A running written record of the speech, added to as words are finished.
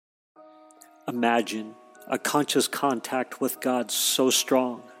Imagine a conscious contact with God so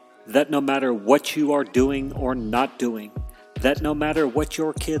strong that no matter what you are doing or not doing, that no matter what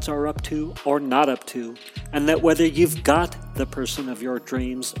your kids are up to or not up to, and that whether you've got the person of your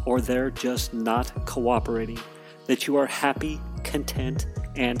dreams or they're just not cooperating, that you are happy, content,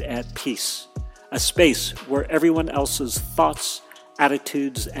 and at peace. A space where everyone else's thoughts,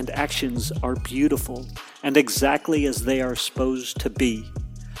 attitudes, and actions are beautiful and exactly as they are supposed to be.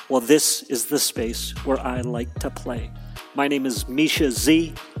 Well, this is the space where I like to play. My name is Misha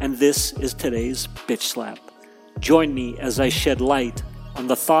Z, and this is today's Bitch Slap. Join me as I shed light on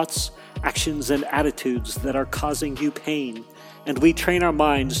the thoughts, actions, and attitudes that are causing you pain, and we train our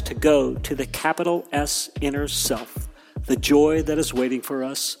minds to go to the capital S inner self, the joy that is waiting for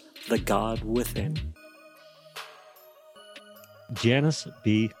us, the God within. Janice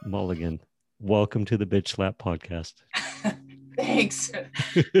B. Mulligan, welcome to the Bitch Slap podcast. Thanks.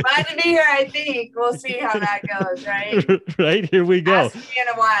 Glad to be here, I think. We'll see how that goes, right? Right, here we go. Ask me in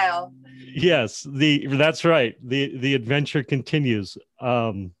a while. Yes, that's right. The adventure continues.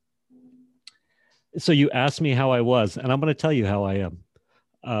 So you asked me how I was, and I'm going to tell you how I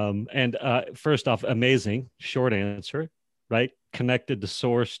am. First off, amazing, short answer, right? Connected to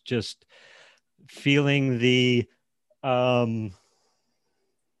source, just feeling the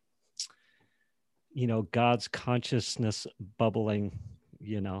God's consciousness bubbling,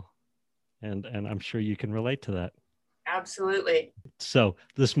 and I'm sure you can relate to that. Absolutely. So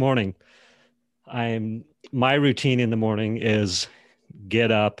this morning, my routine in the morning is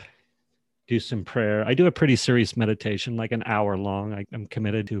get up, do some prayer. I do a pretty serious meditation, like an hour long. I'm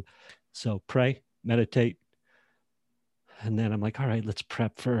committed to. So pray, meditate. And then I'm like, all right, let's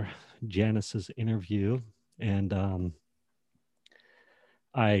prep for Janice's interview. And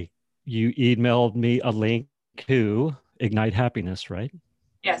you emailed me a link to Ignite Happiness, right?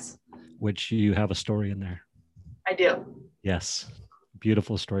 Yes. Which you have a story in there. I do. Yes.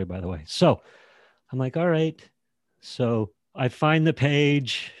 Beautiful story, by the way. So I'm like, all right. So I find the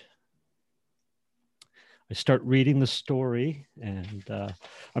page. I start reading the story, and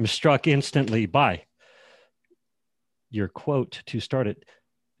I'm struck instantly by your quote to start it.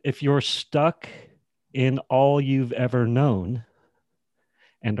 If you're stuck in all you've ever known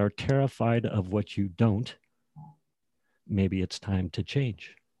and are terrified of what you don't, maybe it's time to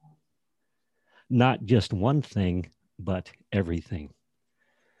change. Not just one thing, but everything.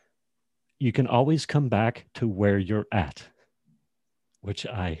 You can always come back to where you're at, which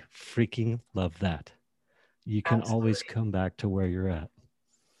I freaking love that. You can Absolutely. always come back to where you're at.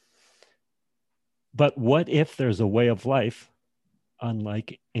 But what if there's a way of life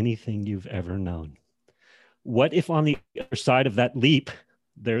unlike anything you've ever known? What if on the other side of that leap,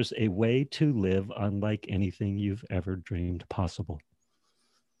 there's a way to live unlike anything you've ever dreamed possible?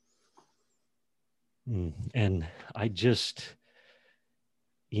 And I just,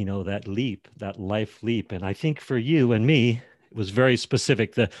 that leap, that life leap. And I think for you and me, it was very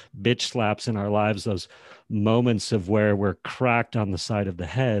specific. The bitch slaps in our lives, those moments of where we're cracked on the side of the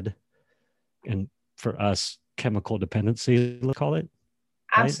head. And for us, chemical dependency, let's call it.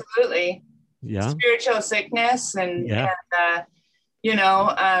 Right? Absolutely. Yeah. Spiritual sickness and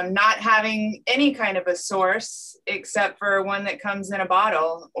not having any kind of a source except for one that comes in a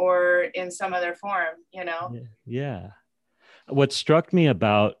bottle or in some other form, Yeah. What struck me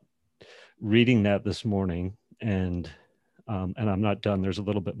about reading that this morning, and I'm not done, there's a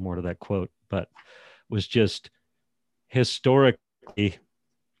little bit more to that quote, but was just historically,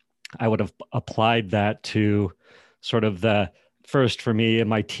 I would have applied that to sort of the first for me in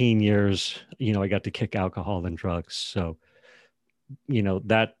my teen years, I got to kick alcohol and drugs. So,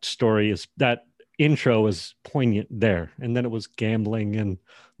 that story that intro is poignant there. And then it was gambling in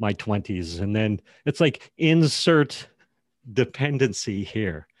my 20s. And then it's like insert dependency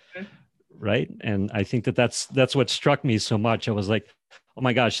here. Right. And I think that's what struck me so much. I was like, oh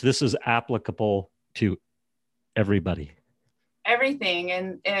my gosh, this is applicable to everybody. Everything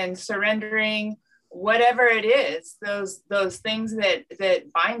and surrendering whatever it is, those things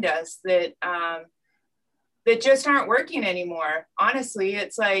that bind us that just aren't working anymore. Honestly,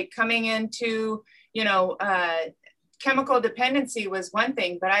 it's like coming into, chemical dependency was one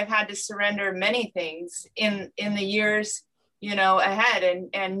thing, but I've had to surrender many things in the years, ahead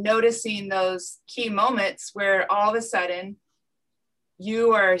and noticing those key moments where all of a sudden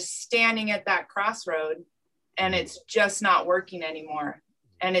you are standing at that crossroad and it's just not working anymore.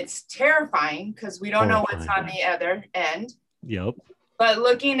 And it's terrifying because we don't know what's on the other end. Yep. But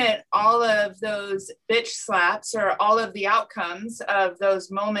looking at all of those bitch slaps or all of the outcomes of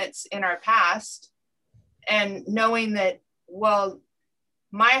those moments in our past and knowing that, well,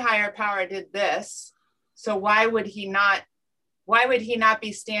 my higher power did this. So why would he not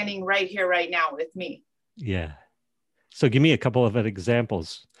be standing right here, right now with me? Yeah. So give me a couple of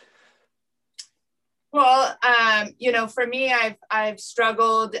examples. Well, for me, I've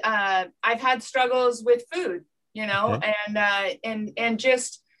struggled. I've had struggles with food, Okay. and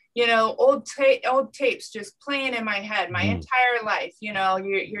just, old tapes just playing in my head my entire life.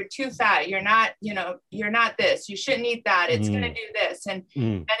 You're too fat. You're not, you're not this. You shouldn't eat that. It's gonna do this, and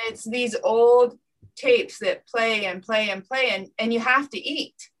it's these old tapes that play and play and play, and you have to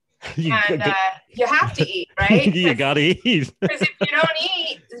eat. You have to eat, right? You gotta eat. Because if you don't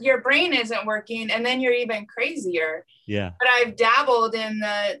eat, your brain isn't working, and then you're even crazier. Yeah. But I've dabbled in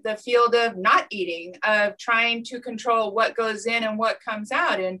the field of not eating, of trying to control what goes in and what comes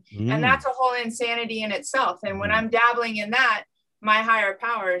out, and that's a whole insanity in itself. And when I'm dabbling in that, my higher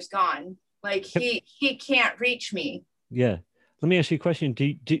power is gone. Like he can't reach me. Yeah. Let me ask you a question.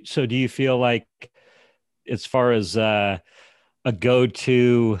 Do you feel like, as far as a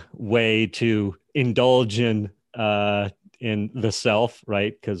go-to way to indulge in the self,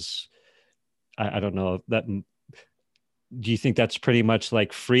 right? Because I don't know that. Do you think that's pretty much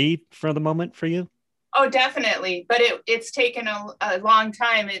like free for the moment for you? Oh, definitely. But it's taken a long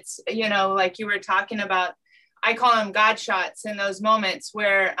time. It's, like you were talking about, I call them God shots, in those moments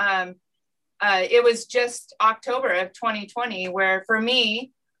where it was just October of 2020, where for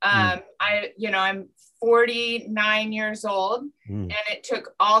me, I'm 49 years old, and it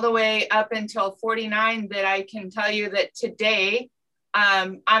took all the way up until 49 that I can tell you that today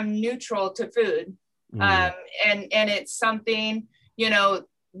I'm neutral to food. And it's something,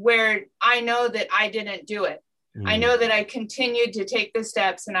 where I know that I didn't do it. I know that I continued to take the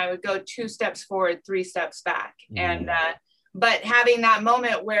steps, and I would go 2 steps forward, 3 steps back. And, but having that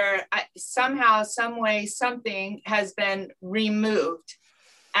moment where somehow, some way, something has been removed,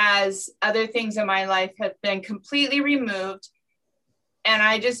 as other things in my life have been completely removed. And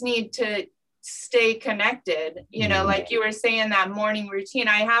I just need to stay connected, like you were saying, that morning routine.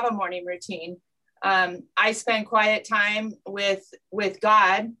 I have a morning routine. I spend quiet time with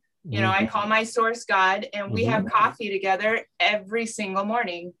God. I call my source God, and we have coffee together every single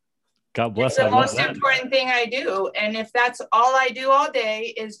morning. God bless. It's the most important thing I do. And if that's all I do all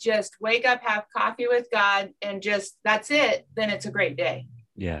day is just wake up, have coffee with God, and just, that's it, then it's a great day.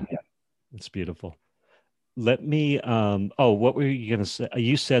 Yeah. It's beautiful. Let me, what were you going to say?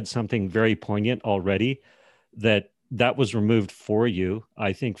 You said something very poignant already, that was removed for you.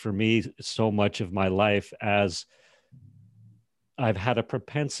 I think for me, so much of my life, as I've had a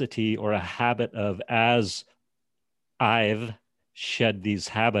propensity or a habit of, as I've shed these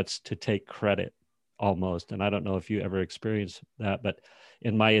habits, to take credit almost. And I don't know if you ever experienced that, but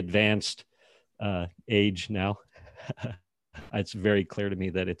in my advanced age now, it's very clear to me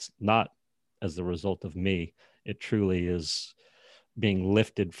that it's not as the result of me. It truly is being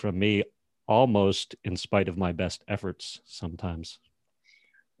lifted from me, almost in spite of my best efforts sometimes.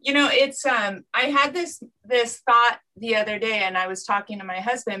 It's I had this thought the other day, and I was talking to my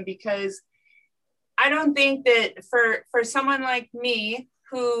husband, because I don't think that for someone like me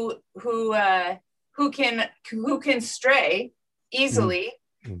who can stray easily,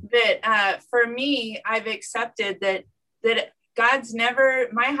 that for me, I've accepted that God's never,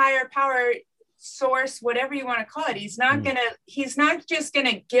 my higher power, source, whatever you want to call it, he's not just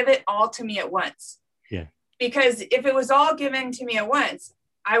gonna give it all to me at once. Yeah. Because if it was all given to me at once,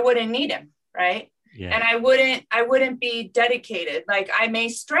 I wouldn't need him, right? Yeah. And I wouldn't be dedicated. Like, I may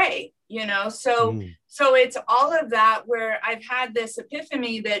stray, so it's all of that, where I've had this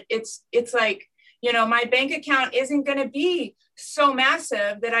epiphany that it's like, my bank account isn't going to be so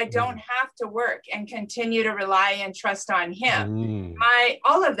massive that I don't have to work, and continue to rely and trust on him.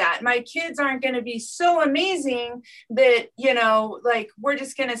 All of that. My kids aren't going to be so amazing that, like, we're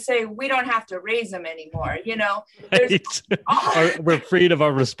just going to say we don't have to raise them anymore. We're freed of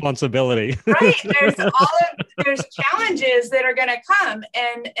our responsibility. Right. There's challenges that are going to come,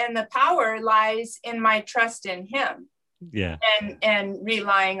 and the power lies in my trust in him. Yeah. And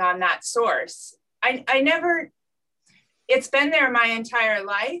relying on that source. I never, it's been there my entire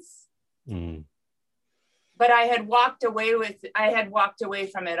life, but I had walked away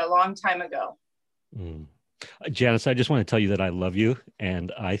from it a long time ago. Janice, I just want to tell you that I love you,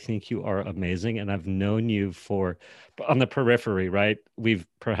 and I think you are amazing. And I've known you on the periphery, right? We've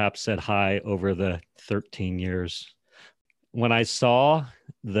perhaps said hi over the 13 years. When I saw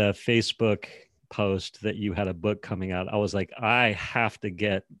the Facebook post that you had a book coming out, I was like, I have to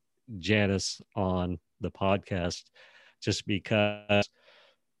get Janice on the podcast, just because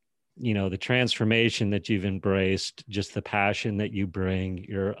the transformation that you've embraced, just the passion that you bring,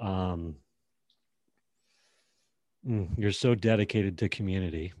 you're so dedicated to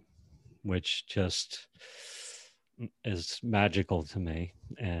community, which just is magical to me.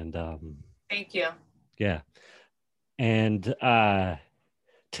 And thank you. Yeah. And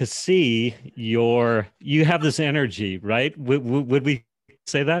to see you have this energy, right? Would we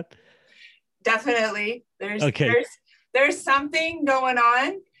say that? Definitely. There's something going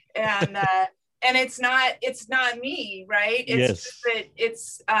on, and and it's not me, right? It's yes. just that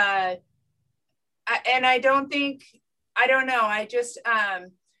it's and I don't know.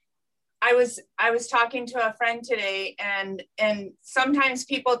 I was talking to a friend today, and sometimes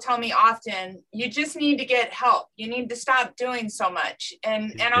people tell me often, you just need to get help. You need to stop doing so much.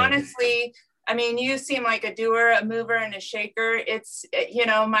 And honestly, I mean, you seem like a doer, a mover, and a shaker. It's,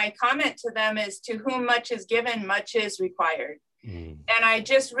 my comment to them is, to whom much is given, much is required. And I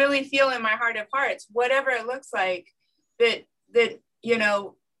just really feel in my heart of hearts, whatever it looks like, that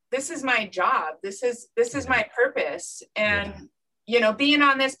this is my job. This is my purpose. And being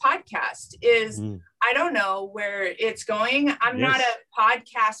on this podcast is, I don't know where it's going. I'm not a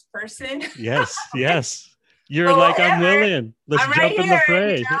podcast person. Yes. You're like, I'm willing. Let's jump in the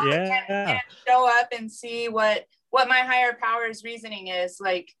fray. And show up and see what my higher power's reasoning is,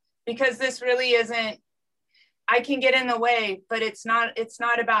 like, because this really isn't, I can get in the way, but it's not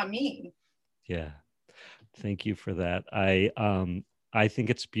about me. Yeah. Thank you for that. I think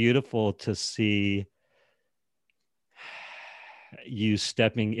it's beautiful to see you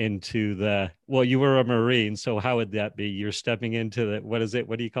stepping into you were a Marine, so how would that be? You're stepping into what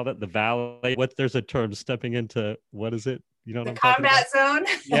do you call it? The valley? There's a term, stepping into, what is it? The combat zone?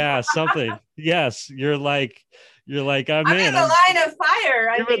 Yeah, something. Yes. You're like, I'm in the line of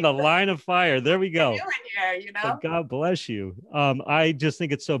fire. You're in the line of fire. There we go. Here, So God bless you. I just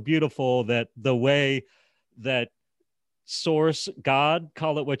think it's so beautiful that the way that Source, God,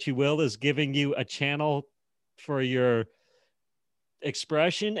 call it what you will, is giving you a channel for your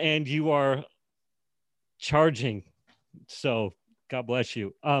expression, and you are charging. So God bless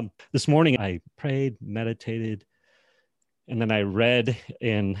you. This morning I prayed, meditated, and then I read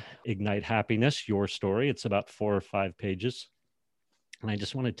in Ignite Happiness, your story. It's about 4 or 5 pages. And I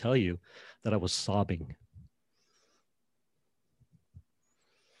just want to tell you that I was sobbing.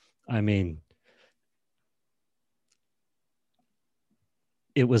 I mean,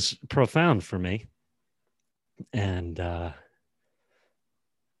 it was profound for me. And,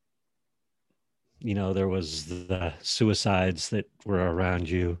 there was the suicides that were around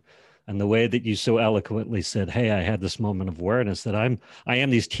you, and the way that you so eloquently said, hey, I had this moment of awareness that I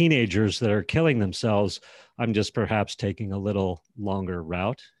am these teenagers that are killing themselves. I'm just perhaps taking a little longer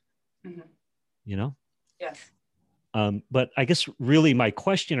route, Yes. But I guess really my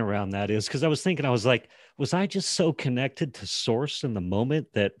question around that is, because I was thinking, I was like, was I just so connected to Source in the moment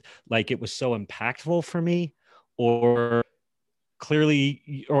that, like, it was so impactful for me? Or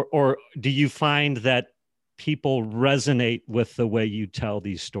clearly, or do you find that people resonate with the way you tell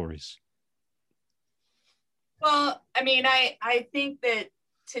these stories? Well, I mean, I think that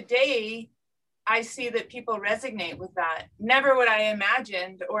today I see that people resonate with that. Never would I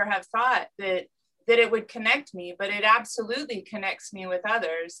imagined or have thought that it would connect me, but it absolutely connects me with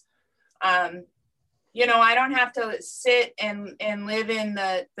others. I don't have to sit and live in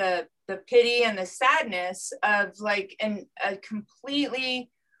the pity and the sadness of, like, a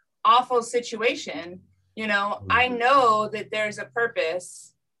completely awful situation. I know that there's a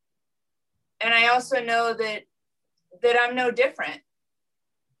purpose, and I also know that I'm no different,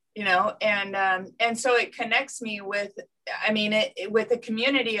 and so it connects me with, with a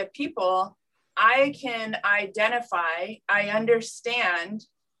community of people. I can identify, I understand,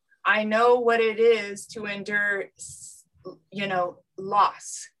 I know what it is to endure,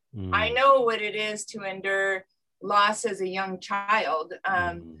 loss. I know what it is to endure loss as a young child.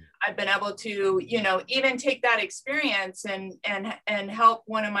 I've been able to, even take that experience and help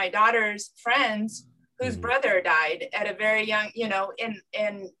one of my daughter's friends whose brother died at a very young,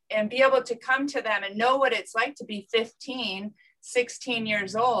 and be able to come to them and know what it's like to be 15, 16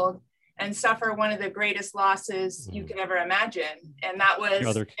 years old and suffer one of the greatest losses you could ever imagine. And that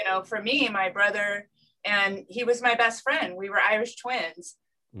was, for me, my brother, and he was my best friend. We were Irish twins.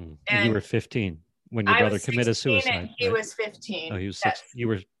 And you were 15 when your brother committed suicide. And he was 15. Oh, he was 6. You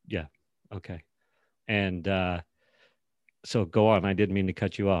were, yeah. Okay. And so go on. I didn't mean to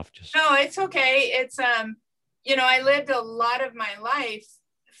cut you off. No, it's okay. It's, I lived a lot of my life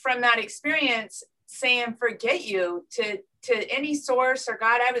from that experience saying, forget you, to any source or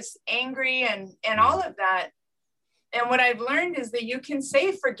God. I was angry and all of that. and what I've learned is that you can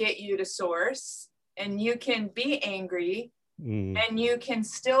say forget you to source, and you can be angry, and you can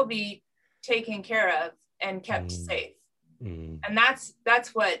still be taken care of and kept safe. And that's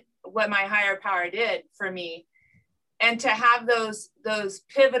what my higher power did for me. And to have those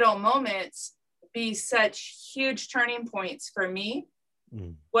pivotal moments be such huge turning points for me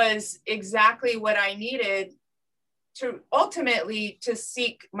was exactly what I needed to ultimately to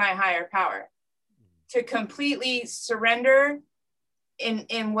seek my higher power, to completely surrender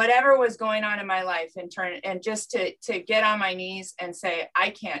in whatever was going on in my life, and just to get on my knees and say, I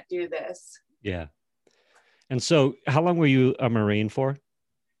can't do this. Yeah. And so how long were you a Marine for?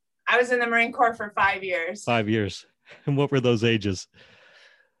 I was in the Marine Corps for 5 years. 5 years. And what were those ages?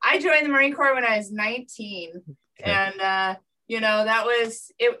 I joined the Marine Corps when I was 19. Okay. And, that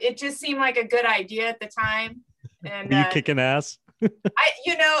was, it just seemed like a good idea at the time. And were you kicking ass?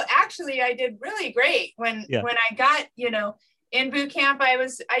 Actually I did really great when I got, in boot camp.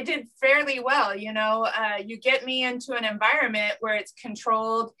 I did fairly well. You get me into an environment where it's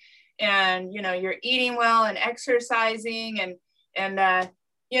controlled, and, you're eating well and exercising, and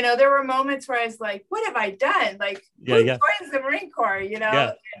there were moments where I was like, what have I done? Like, who joins the Marine Corps,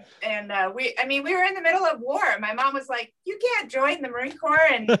 And we were in the middle of war. My mom was like, you can't join the Marine Corps.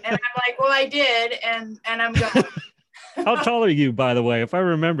 And I'm like, well, I did. And I'm going. How tall are you, by the way? If I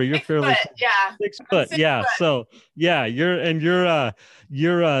remember, you're 6 fairly foot, yeah. 6 foot. 6 yeah. foot. So yeah, you're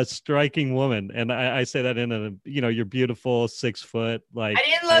a striking woman. And I say that in a, you're beautiful, 6 foot. Like, I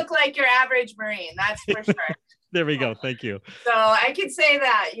didn't look like your average Marine. That's for sure. There we go. Thank you. So I could say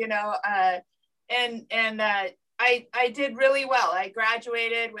that, I did really well. I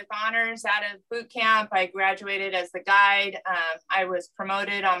graduated with honors out of boot camp. I graduated as the guide. I was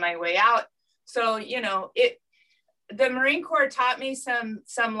promoted on my way out. So, the Marine Corps taught me some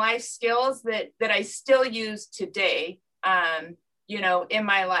life skills that I still use today, in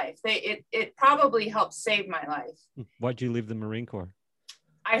my life. It probably helped save my life. Why'd you leave the Marine Corps?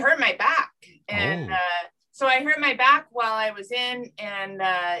 I hurt my back. And so I hurt my back while I was in, and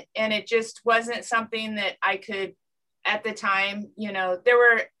it just wasn't something that I could, at the time, there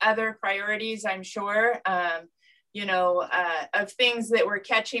were other priorities, I'm sure, of things that were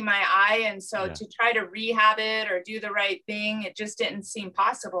catching my eye. And so to try to rehab it or do the right thing, it just didn't seem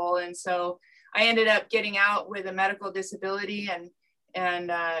possible. And so I ended up getting out with a medical disability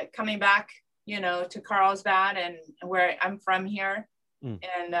and coming back, to Carlsbad, and where I'm from here,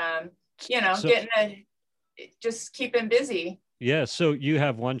 and, just keeping busy. Yeah. So you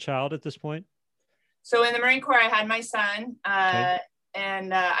have one child at this point? So in the Marine Corps, I had my son,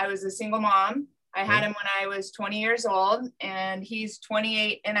 and I was a single mom. I had him when I was 20 years old, and he's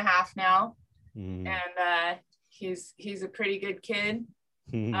 28 and a half now. And he's a pretty good kid.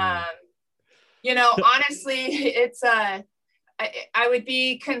 Honestly, it's I would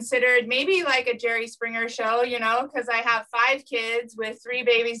be considered maybe like a Jerry Springer show, because I have 5 kids with 3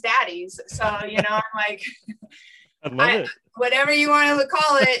 babies' daddies. So, I'm like, I love it. Whatever you want to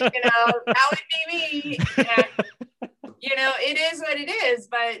call it, that would be me. And, it is what it is,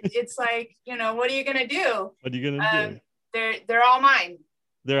 but it's like, what are you going to do? What are you going to do? They're all mine.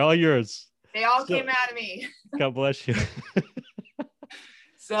 They're all yours. They all came out of me. God bless you.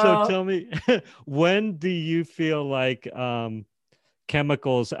 So tell me, when do you feel like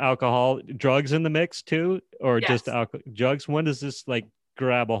chemicals, alcohol, drugs in the mix too, or just drugs? When does this like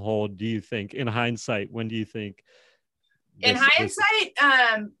grab a hold, do you think, in hindsight? When do you think? In hindsight,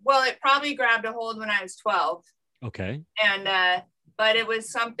 well, it probably grabbed a hold when I was 12. Okay. And, but it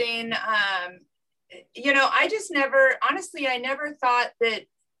was something, I just never, honestly, I never thought that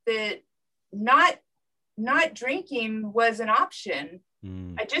not drinking was an option.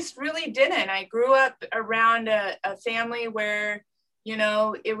 I just really didn't. I grew up around a family where,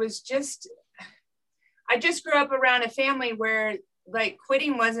 it was just, I just grew up around a family where like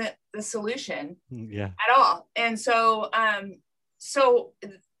quitting wasn't the solution at all. And so, so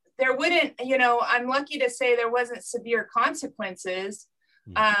there wouldn't, I'm lucky to say there wasn't severe consequences.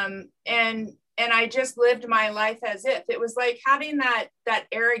 And I just lived my life as if it was like having that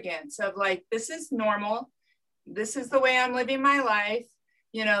arrogance of like, this is normal. This is the way I'm living my life,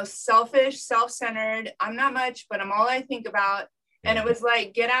 selfish, self-centered. I'm not much, but I'm all I think about. And it was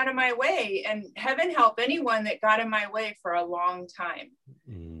like, get out of my way, and heaven help anyone that got in my way for a long time.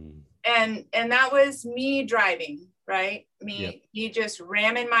 And that was me driving, right? Me just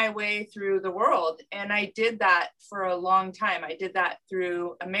ramming my way through the world. And I did that for a long time. I did that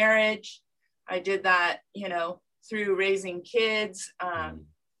through a marriage. I did that, through raising kids.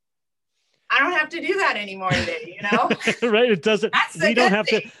 I don't have to do that anymore today, you know? Right. It doesn't, That's the we don't good have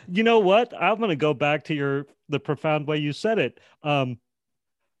thing. to, you know what? I'm going to go back to the profound way you said it.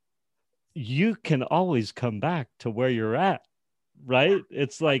 You can always come back to where you're at, right?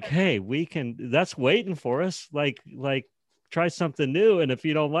 It's like, hey, that's waiting for us. Like try something new. And if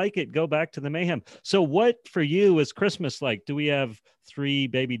you don't like it, go back to the mayhem. So what for you is Christmas like? Do we have 3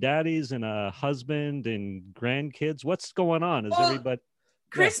 baby daddies and a husband and grandkids? What's going on? Is everybody?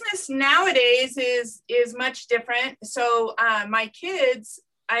 Christmas nowadays is much different. So my kids,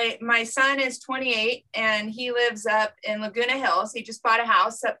 my son is 28 and he lives up in Laguna Hills. He just bought a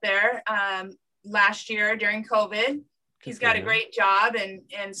house up there last year during COVID. He's got a great job,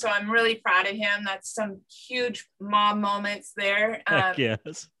 and so I'm really proud of him. That's some huge mom moments there.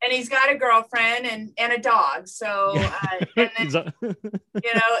 Yes. And he's got a girlfriend and a dog. So and then,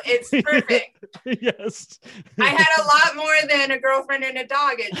 you know, it's perfect. Yes. I had a lot more than a girlfriend and a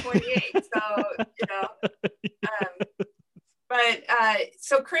dog at 28. So, you know, but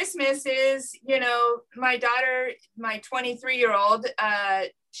so Christmas is, you know, my daughter, my 23-year-old,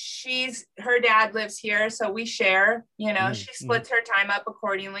 her dad lives here, so we share, you know, she splits her time up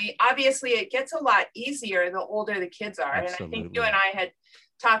accordingly. Obviously it gets a lot easier the older the kids are. Absolutely. And I think you and I had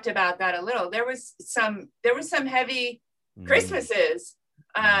talked about that a little. There was some heavy Christmases,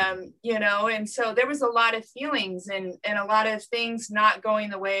 you know, and so there was a lot of feelings and a lot of things not going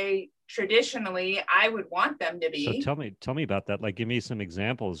the way traditionally I would want them to be. So tell me about that. Like, give me some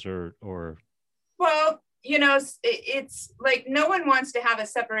examples or. Well, you know, it's like no one wants to have a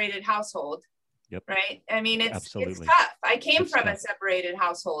separated household. Yep. Right. I mean, it's tough. I came from a separated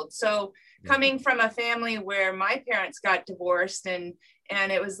household. So coming from a family where my parents got divorced and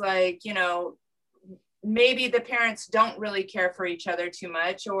it was like, you know, maybe the parents don't really care for each other too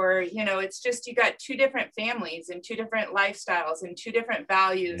much, or, you know, it's just, you got 2 different families and 2 different lifestyles and 2 different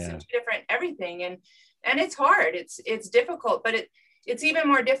values and 2 different everything. And it's hard. It's difficult, but it's even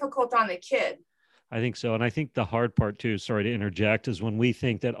more difficult on the kid. I think so. And I think the hard part too, sorry to interject, is when we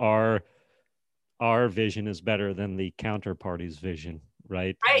think that our vision is better than the counterparty's vision,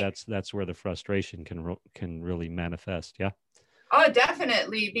 right? That's where the frustration can really manifest. Yeah. Oh,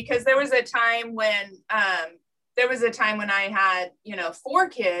 definitely. Because there was a time when I had, you know, 4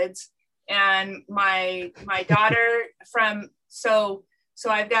 kids, and my daughter so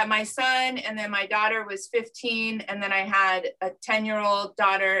I've got my son, and then my daughter was 15, and then I had a 10-year-old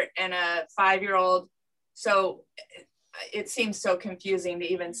daughter and a 5-year-old. So it seems so confusing to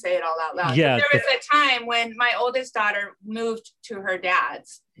even say it all out loud. Yeah. But there was a time when my oldest daughter moved to her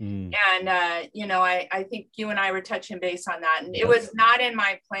dad's. And, you know, I think you and I were touching base on that. And it was not in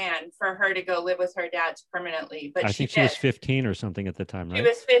my plan for her to go live with her dad's permanently. But I think she was 15 or something at the time, right? She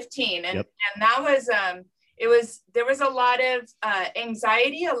was 15. And that was, there was a lot of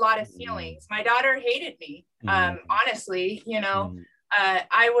anxiety, a lot of feelings. My daughter hated me, honestly. You know,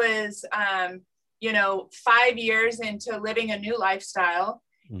 I was, you know, 5 years into living a new lifestyle,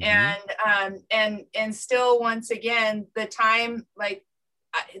 and still, once again, the time, like,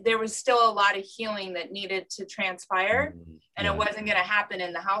 there was still a lot of healing that needed to transpire, and it wasn't going to happen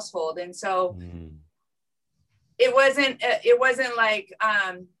in the household. And so it wasn't like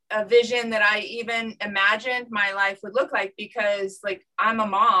a vision that I even imagined my life would look like, because, like, I'm a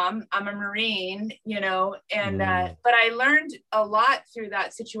mom, I'm a Marine, you know, and but I learned a lot through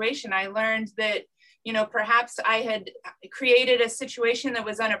that situation. I learned that, you know, perhaps I had created a situation that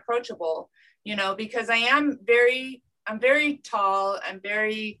was unapproachable, you know, because I'm very tall. I'm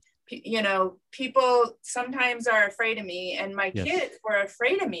very, you know, people sometimes are afraid of me, and my kids were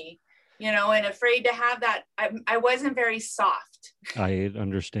afraid of me, you know, and afraid to have that. I wasn't very soft. I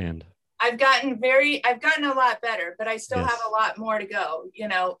understand. I've gotten a lot better, but I still have a lot more to go, you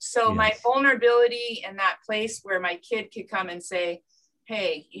know? So my vulnerability in that place where my kid could come and say,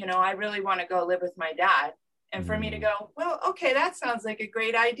 hey, you know, I really want to go live with my dad. And for me to go, well, okay, that sounds like a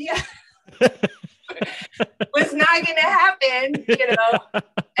great idea. Was not going to happen, you know,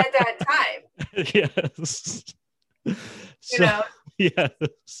 at that time. Yes. You know? Yes.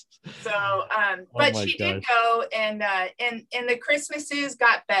 So, but she did go, and the Christmases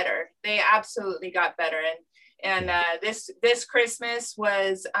got better. They absolutely got better. And this Christmas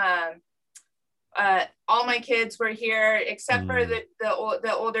was, all my kids were here except for the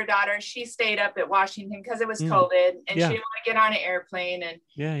older daughter. She stayed up at Washington because it was COVID, and she didn't want to get on an airplane. And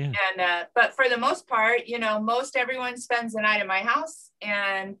but for the most part, you know, everyone spends the night at my house,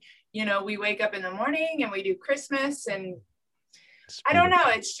 and, you know, we wake up in the morning and we do Christmas, and I don't know,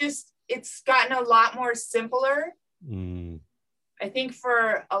 it's gotten a lot more simpler. I think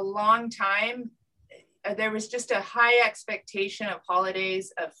for a long time, there was just a high expectation of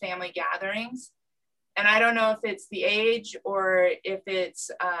holidays, of family gatherings. And I don't know if it's the age or if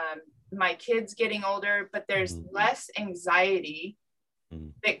it's my kids getting older, but there's less anxiety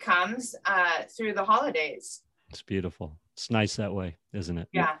that comes through the holidays. It's beautiful. It's nice that way, isn't it?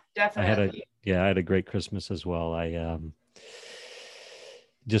 Yeah, definitely. I had a great Christmas as well. I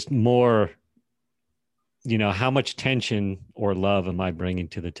just more, how much tension or love am I bringing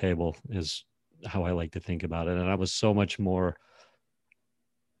to the table is how I like to think about it. And I was so much more,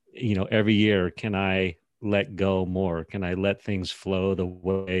 every year, can I let go more? Can I let things flow the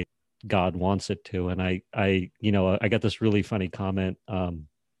way God wants it to? And I got this really funny comment.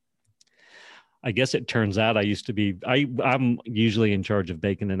 I guess it turns out I'm usually in charge of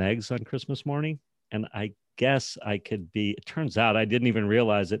bacon and eggs on Christmas morning. And I guess it turns out I didn't even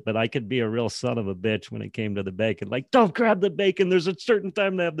realize it, but I could be a real son of a bitch when it came to the bacon. Like, don't grab the bacon. There's a certain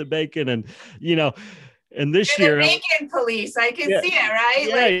time to have the bacon. And, and this You're year, the bacon police. I can see it, right?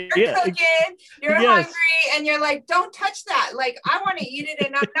 Like you're cooking, you're hungry, and you're like, don't touch that. Like, I want to eat it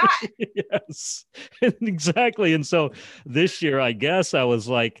and I'm not. Yes, exactly. And so this year, I guess I was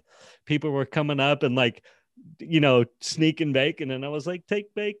like, people were coming up and like, sneaking bacon. And I was like,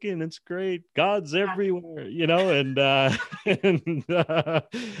 take bacon. It's great. God's everywhere,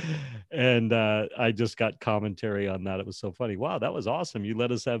 and I just got commentary on that. It was so funny. Wow, that was awesome. You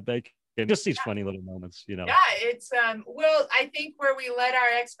let us have bacon. Just these funny little moments, Yeah, it's well, I think where we let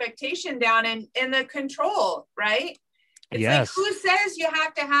our expectation down and in the control, right? It's like, who says you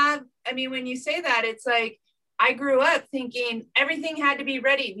have to have, when you say that, it's like, I grew up thinking everything had to be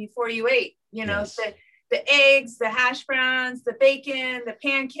ready before you ate, the eggs, the hash browns, the bacon, the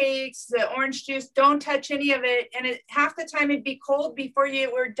pancakes, the orange juice, don't touch any of it. And half the time it'd be cold before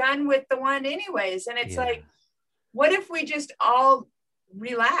you were done with the one anyways. And it's like, what if we just all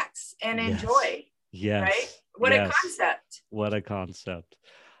relax and enjoy? Yes. Right? What a concept. What a concept.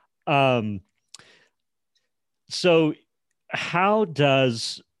 So how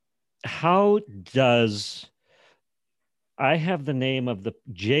does I have the name of the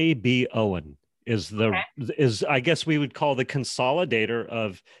J.B. Owen is I guess we would call the consolidator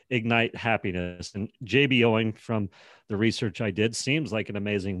of Ignite Happiness. And J.B. Owen, from the research I did, seems like an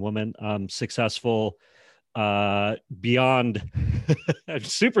amazing woman, successful beyond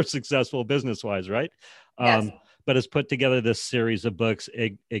super successful business-wise, right? Yes. But has put together this series of books,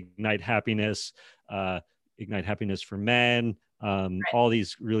 Ignite Happiness, Ignite Happiness for Men, all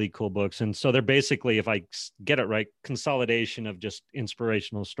these really cool books. And so they're basically, if I get it right, consolidation of just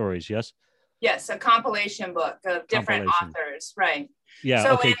inspirational stories. Yes. Yes, a compilation book of different authors, right? Yeah.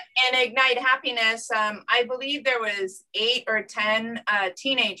 So okay. in Ignite Happiness, I believe there was 8 or 10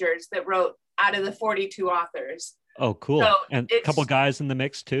 teenagers that wrote out of the 42 authors. Oh, cool. So and a couple guys in the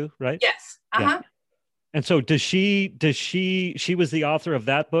mix too, right? Yes. Yeah. And so she was the author of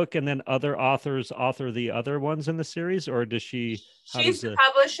that book, and then other authors author the other ones in the series, or does she? She's the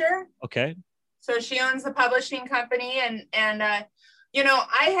publisher. Okay. So she owns the publishing company, and I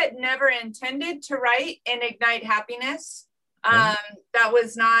had never intended to write in Ignite Happiness. Okay. That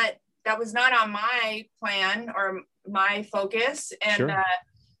was not on my plan or my focus. And sure.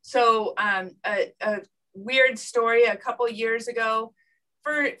 So a weird story. A couple years ago,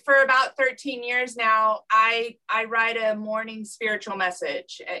 for about 13 years now, I write a morning spiritual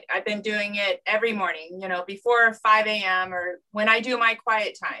message. I've been doing it every morning, before 5 a.m. or when I do my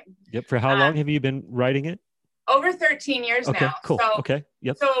quiet time. Yep. For how long have you been writing it? Over 13 years now. Okay, cool. So, okay.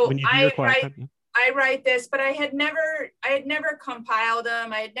 Yep. So when you do your quiet time, I write this, but I had never compiled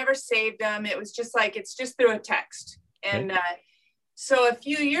them. I had never saved them. It was just like, it's just through a text. And so a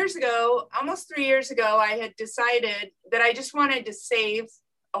few years ago, almost 3 years ago, I had decided that I just wanted to save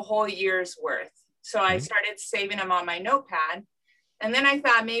a whole year's worth. So I started saving them on my notepad. And then I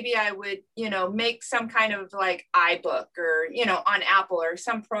thought maybe I would, make some kind of like iBook or, on Apple or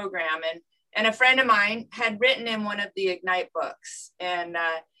some program. And a friend of mine had written in one of the Ignite books. And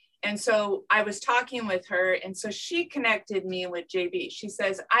so I was talking with her. And so she connected me with JB. She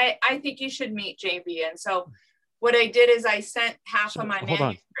says, I think you should meet JB. And so what I did is I sent half of my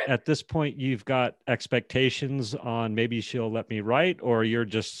manuscript. At this point, you've got expectations on maybe she'll let me write, or you're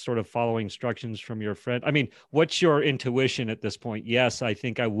just sort of following instructions from your friend. I mean, what's your intuition at this point? Yes, I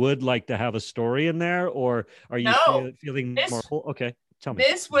think I would like to have a story in there, or are you feeling more full? Okay, tell me.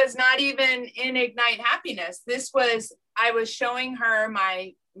 This was not even in Ignite Happiness. I was showing her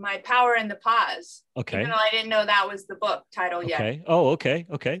my Power in the Pause. Okay. Even though I didn't know that was the book title yet. Okay. Oh, okay.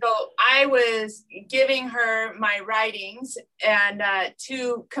 Okay. So I was giving her my writings and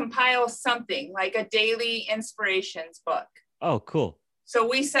to compile something like a daily inspirations book. Oh, cool. so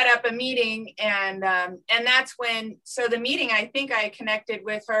we set up a meeting, and that's when, so the meeting, I think I connected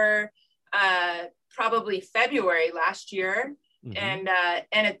with her probably February last year. Mm-hmm. And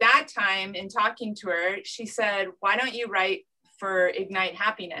at that time, in talking to her, she said, why don't you write for Ignite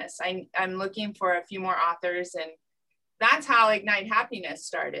Happiness? I'm looking for a few more authors. And that's how Ignite Happiness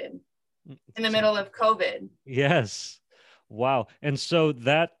started, in the middle of COVID. Yes. Wow. And so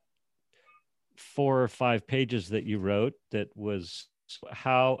that 4 or 5 pages that you wrote, that was,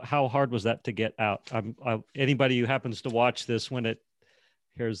 how hard was that to get out? Anybody who happens to watch this, when it,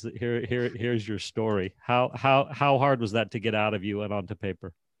 here's your story. How hard was that to get out of you and onto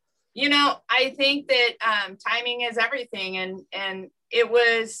paper? You know, I think that timing is everything, and it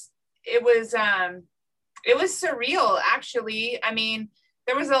was surreal, actually. I mean,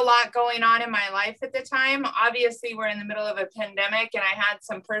 there was a lot going on in my life at the time. Obviously, we're in the middle of a pandemic, and I had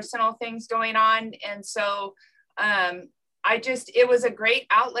some personal things going on, and so it was a great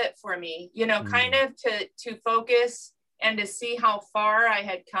outlet for me, you know, kind of to focus and to see how far I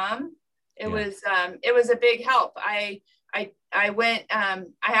had come. It was a big help. I went, I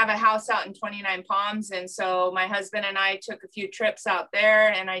have a house out in 29 Palms. And so my husband and I took a few trips out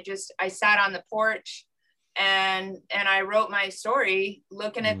there, and I sat on the porch and I wrote my story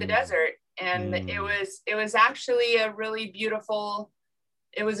looking at the desert. And it was actually a really beautiful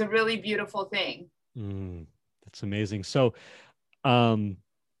thing. That's amazing. So, for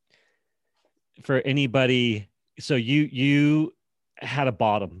anybody, so you had a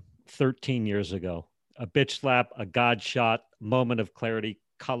bottom 13 years ago, a bitch slap, a God shot, moment of clarity,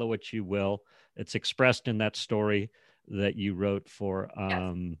 call it what you will. It's expressed in that story that you wrote for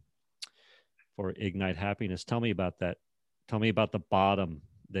Ignite Happiness. Tell me about that. Tell me about the bottom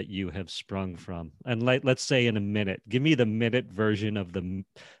that you have sprung from. And let's say in a minute, give me the minute version of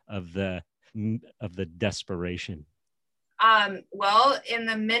the desperation. Well, in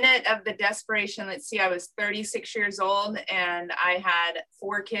the minute of the desperation, let's see, I was 36 years old, and I had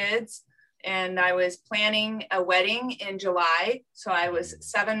 4 kids, and I was planning a wedding in July. So I was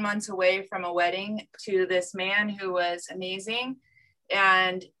 7 months away from a wedding to this man who was amazing.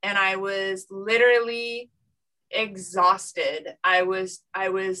 And I was literally exhausted. I was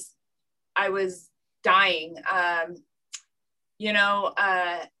dying.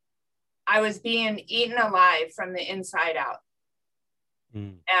 I was being eaten alive from the inside out.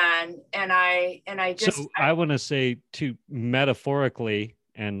 And I just, so I want to say, too, metaphorically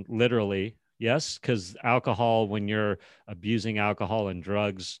and literally, yes, because alcohol, when you're abusing alcohol and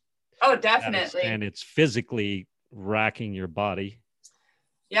drugs, oh, definitely, and it's physically racking your body.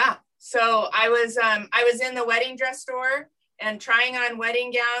 Yeah. So I was in the wedding dress store and trying on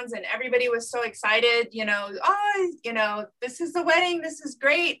wedding gowns, and everybody was so excited, this is the wedding, this is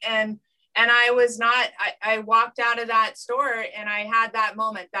great. And I was not, I walked out of that store, and I had that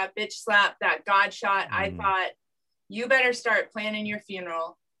moment, that bitch slap, that God shot. I thought, you better start planning your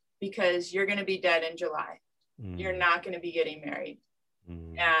funeral, because you're going to be dead in July. You're not going to be getting married.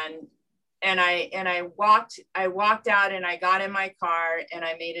 And I walked out, and I got in my car, and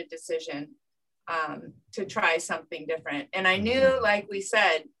I made a decision to try something different. And I knew, like we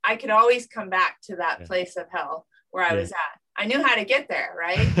said, I could always come back to that place of hell where I was at. I knew how to get there,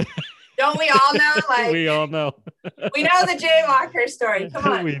 right? Don't we all know? Like, we all know. We know the Jaywalker story. Come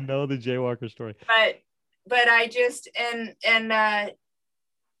on. We know the Jaywalker story. But I just, and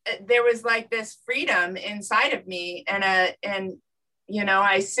there was like this freedom inside of me. And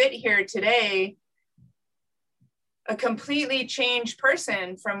I sit here today, a completely changed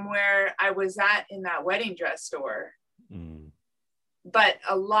person from where I was at in that wedding dress store. But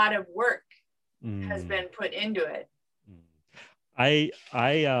a lot of work has been put into it.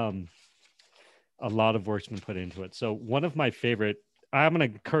 A lot of work's been put into it. So one of my favorite, I'm going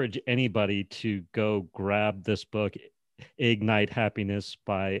to encourage anybody to go grab this book, Ignite Happiness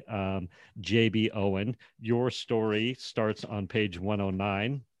by J.B. Owen. Your story starts on page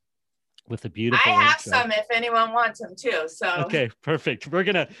 109 with a beautiful. I have some if anyone wants them too. So okay, perfect. We're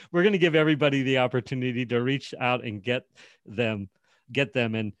gonna give everybody the opportunity to reach out and get them.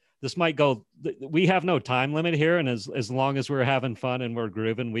 And this might go. We have no time limit here, and as long as we're having fun and we're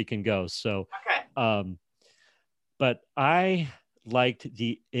grooving, we can go. So okay. But I liked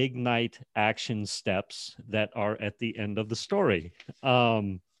the Ignite action steps that are at the end of the story.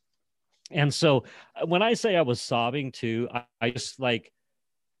 And so when I say I was sobbing too, I just like,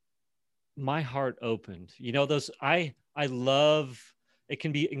 my heart opened, I love, it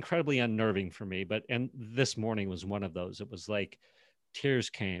can be incredibly unnerving for me, and this morning was one of those. It was like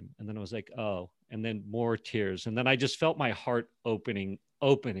tears came, and then it was like, oh, and then more tears. And then I just felt my heart opening,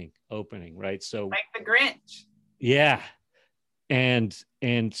 right? So like the Grinch. Yeah. and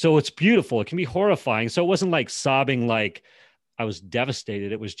so it's beautiful. It can be horrifying. So it wasn't like sobbing, like I was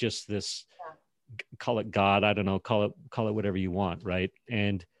devastated. It was just this, call it God, I don't know, call it whatever you want, right?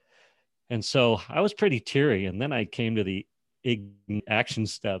 And so I was pretty teary, and then I came to the action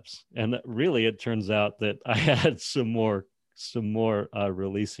steps, and really it turns out that I had some more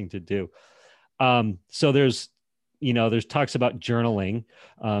releasing to do. So there's talks about journaling.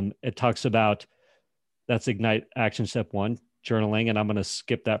 It talks about, that's Ignite action step 1, journaling, and I'm going to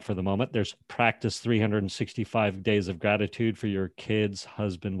skip that for the moment. There's practice 365 days of gratitude for your kids,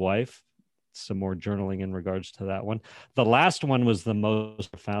 husband, wife. Some more journaling in regards to that one. The last one was the most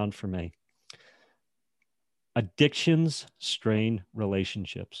profound for me. Addictions strain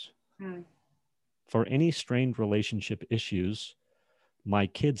relationships. For any strained relationship issues, my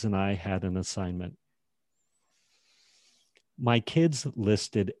kids and I had an assignment. My kids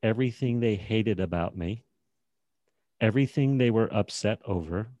listed everything they hated about me, everything they were upset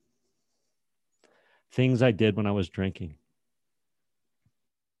over, things I did when I was drinking.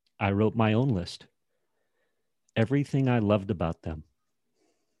 I wrote my own list, everything I loved about them.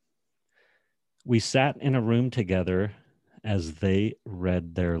 We sat in a room together as they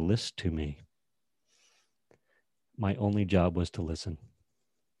read their list to me. My only job was to listen.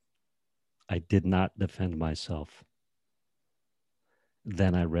 I did not defend myself.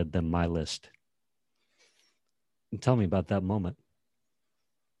 Then I read them my list. And tell me about that moment.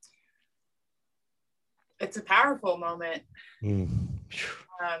 It's a powerful moment.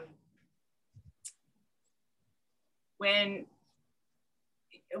 When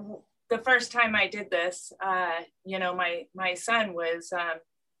the first time I did this, my son was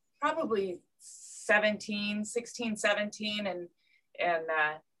probably 16, 17, and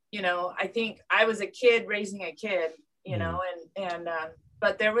I think I was a kid raising a kid,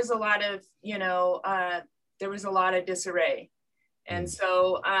 but there was a lot of disarray. And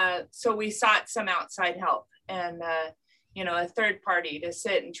so we sought some outside help and, a third party to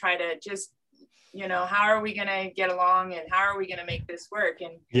sit and try to just, how are we going to get along and how are we going to make this work?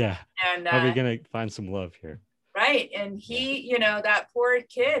 And how are we going to find some love here? Right. And he, that poor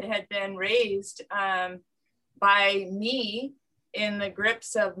kid had been raised by me in the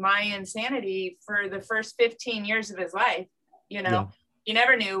grips of my insanity for the first 15 years of his life. You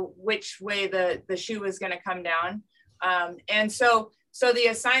never knew which way the shoe was going to come down. And so the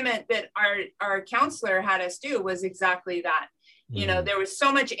assignment that our counselor had us do was exactly that. There was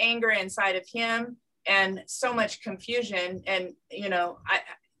so much anger inside of him and so much confusion. And,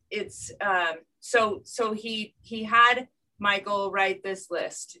 so he had Michael write this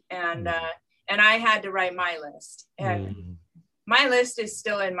list and I had to write my list, and my list is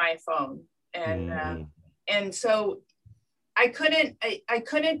still in my phone. And so I couldn't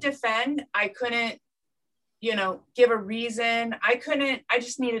defend. I couldn't, give a reason. I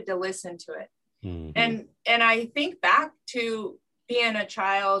just needed to listen to it. And I think back to being a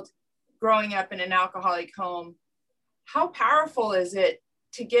child growing up in an alcoholic home. How powerful is it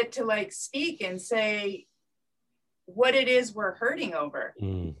to get to speak and say what it is we're hurting over?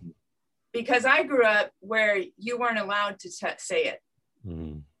 Because I grew up where you weren't allowed to say it.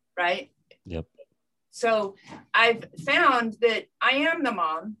 Right? Yep. So I've found that I am the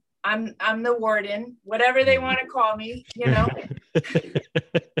mom. I'm the warden, whatever they want to call me,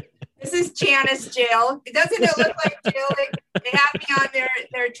 This is Janice Jail. Doesn't it look like jail? They have me on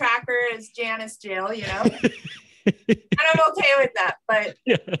their tracker as Janice Jail, And I'm okay with that. But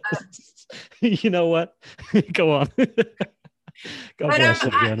you know what? Go on. God bless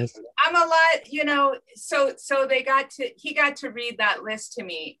you, Janice. I'm a lot, so he got to read that list to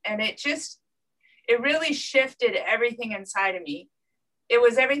me, and it really shifted everything inside of me. It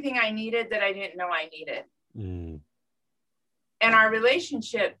was everything I needed that I didn't know I needed. And our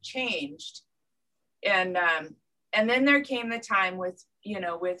relationship changed. And then there came the time with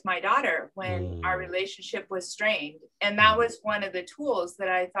my daughter when our relationship was strained. And that was one of the tools that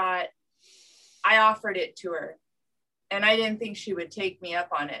I thought I offered it to her. And I didn't think she would take me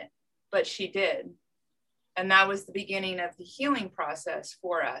up on it, but she did. And that was the beginning of the healing process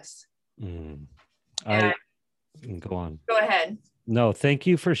for us. Go on. Go ahead. No, thank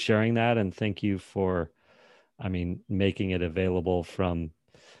you for sharing that. And thank you for, making it available from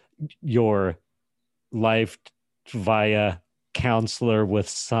your life via counselor with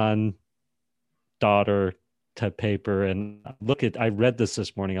son, daughter to paper. And I read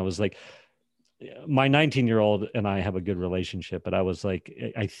this morning. I was like, my 19-year-old and I have a good relationship, but I was like,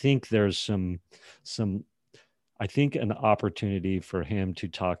 I think there's an opportunity for him to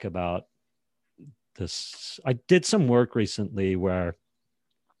talk about this. I did some work recently where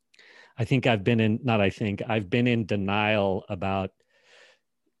I've been in denial about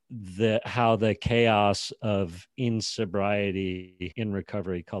how the chaos of insobriety in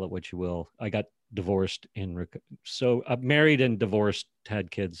recovery, call it what you will. I got divorced so I'm married and divorced, had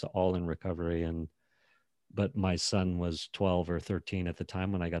kids all in recovery, but my son was 12 or 13 at the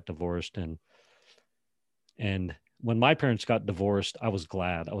time when I got divorced. And when my parents got divorced, I was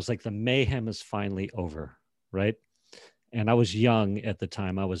glad. I was like, the mayhem is finally over, right? And I was young at the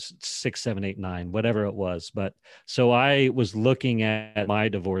time. I was 6, 7, 8, 9, whatever it was. But so I was looking at my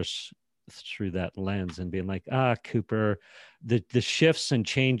divorce through that lens and being like, Cooper, the shifts and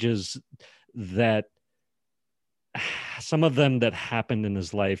changes that some of them that happened in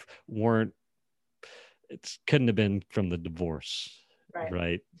his life couldn't have been from the divorce.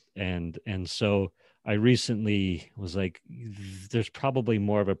 Right. And so I recently was like, there's probably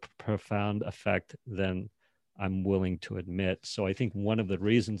more of a profound effect than I'm willing to admit. So I think one of the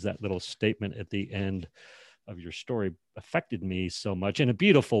reasons that little statement at the end of your story affected me so much in a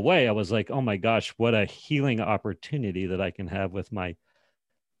beautiful way, I was like, oh my gosh, what a healing opportunity that I can have with my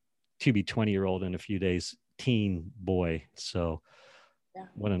to be 20-year-old in a few days teen boy. So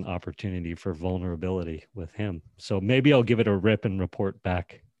what an opportunity for vulnerability with him. So maybe I'll give it a rip and report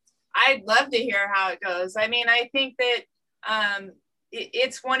back. I'd love to hear how it goes. I mean, I think that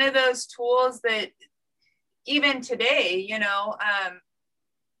it's one of those tools that even today,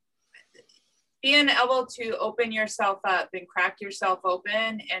 being able to open yourself up and crack yourself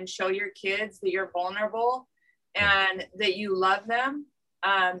open and show your kids that you're vulnerable and that you love them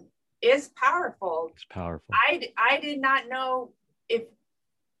is powerful. It's powerful. I did not know if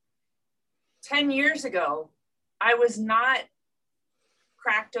 10 years ago, I was not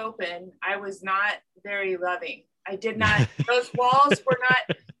cracked open. I was not very loving. I did not, those walls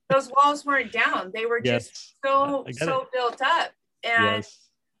weren't down. They were just so built up. And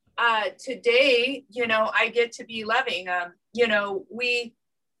today, I get to be loving. We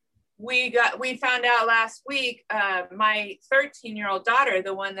found out last week, my 13-year-old daughter,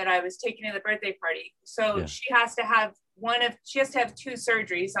 the one that I was taking to the birthday party. So she has to have 2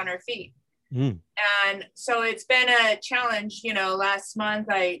 surgeries on her feet. And so it's been a challenge. Last month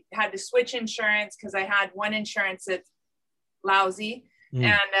I had to switch insurance because I had one insurance that's lousy.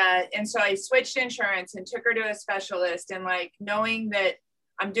 And so I switched insurance and took her to a specialist, and like knowing that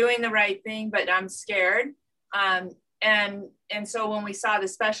I'm doing the right thing, but I'm scared. And so when we saw the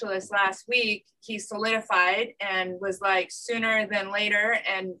specialist last week, he solidified and was like sooner than later.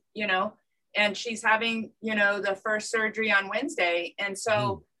 And, and she's having, the first surgery on Wednesday. And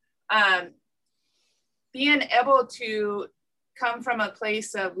so, being able to come from a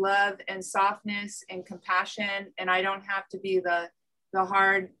place of love and softness and compassion, and I don't have to be the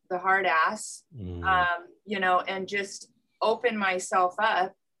hard ass, and just open myself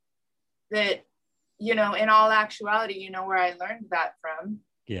up, that, in all actuality, where I learned that from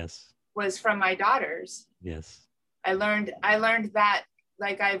was from my daughters. I learned that,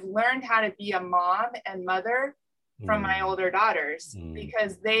 like, I've learned how to be a mom and mother from my older daughters,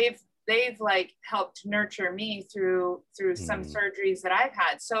 because they've like helped nurture me through some surgeries that I've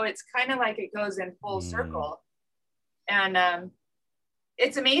had. So it's kind of like it goes in full circle. And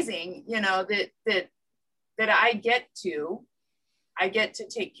it's amazing, that I get to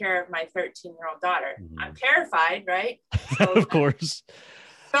take care of my 13-year-old daughter. I'm terrified, right? So, of course.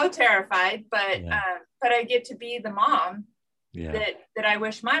 So terrified, but I get to be the mom that I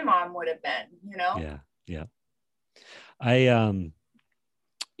wish my mom would have been, Yeah. I,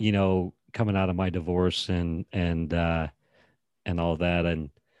 coming out of my divorce and all that. And,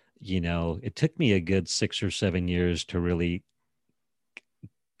 it took me a good 6 or 7 years to really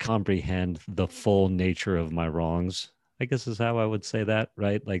comprehend the full nature of my wrongs, I guess is how I would say that,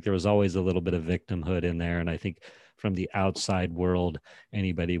 right? Like there was always a little bit of victimhood in there. And I think from the outside world,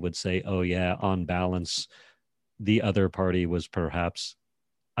 anybody would say, oh yeah, on balance, the other party was perhaps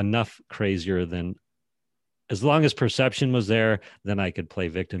enough crazier than, as long as perception was there, then I could play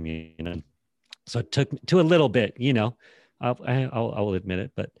victim, So it took to a little bit, I'll admit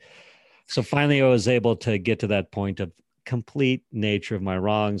it. But so finally I was able to get to that point of complete nature of my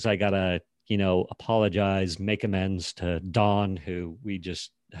wrongs. I got to, apologize, make amends to Dawn, who we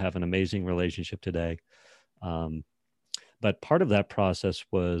just have an amazing relationship today. But part of that process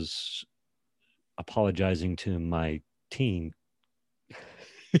was apologizing to my teen.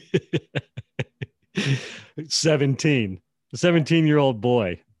 17-year-old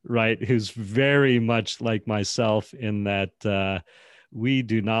boy, right? Who's very much like myself in that we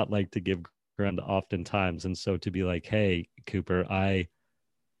do not like to give ground oftentimes. And so to be like, hey, Cooper, I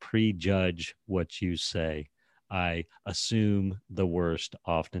prejudge what you say. I assume the worst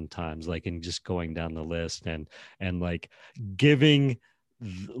oftentimes, like in just going down the list and like giving,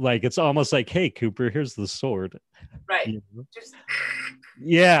 like, it's almost like, hey, Cooper, here's the sword. Right. You know? Just...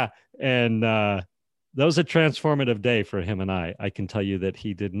 Yeah. And that was a transformative day for him and I can tell you that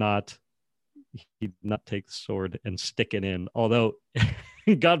he did not take the sword and stick it in, although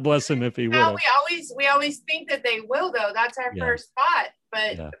God bless him if he would have. We always think that they will, though. That's our first thought.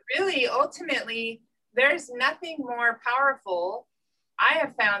 But really, ultimately, there's nothing more powerful. I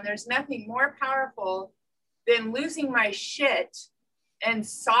have found there's nothing more powerful than losing my shit and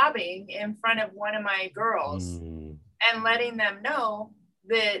sobbing in front of one of my girls and letting them know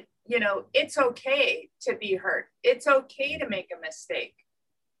that, you know, it's okay to be hurt. It's okay to make a mistake.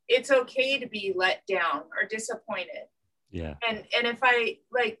 It's okay to be let down or disappointed. Yeah. And if I,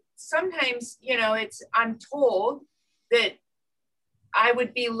 like, sometimes, you know, I'm told that I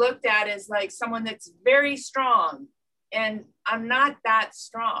would be looked at as like someone that's very strong, and I'm not that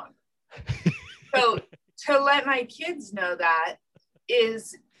strong. So to let my kids know that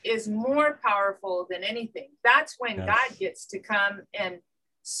is more powerful than anything. That's when God gets to come and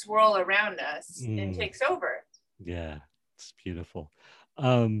swirl around us and takes over. Yeah, it's beautiful.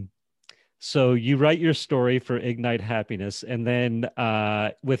 So you write your story for Ignite Happiness, and then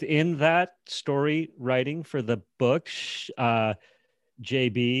within that story writing for the book,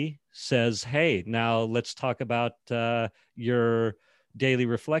 JB says, hey, now let's talk about your daily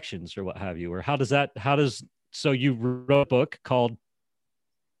reflections or what have you, or so you wrote a book called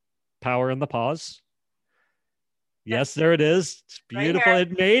Power in the Pause. Yes, there it is. It's beautiful. Right,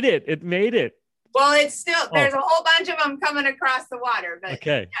 it made it. Well, it's still, there's a whole bunch of them coming across the water, but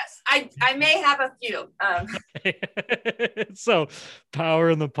okay. Yes, I may have a few. So Power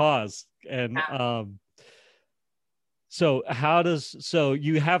in the Pause. And so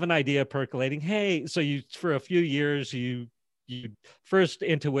you have an idea percolating. Hey, so you, for a few years, you first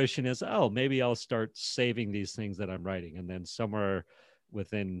intuition is, oh, maybe I'll start saving these things that I'm writing. And then somewhere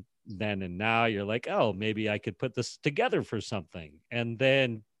within then and now, you're like, oh, maybe I could put this together for something. And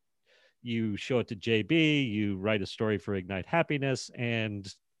then you show it to JB, you write a story for Ignite Happiness, and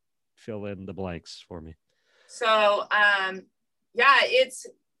fill in the blanks for me. So,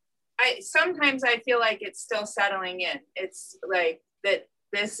 sometimes I feel like it's still settling in. It's like that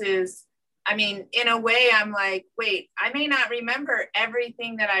this is, I mean, in a way I'm like, wait, I may not remember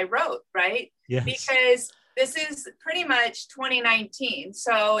everything that I wrote, right? Yes. Because this is pretty much 2019.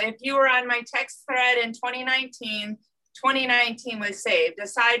 So if you were on my text thread in 2019 was saved,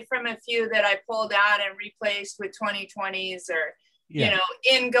 aside from a few that I pulled out and replaced with 2020s or, you know,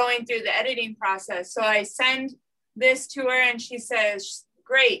 in going through the editing process. So I send this to her and she says,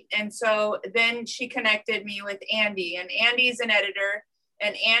 great. And so then she connected me with Andy, and Andy's an editor,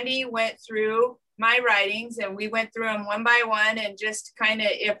 and Andy went through my writings and we went through them one by one and just kind of,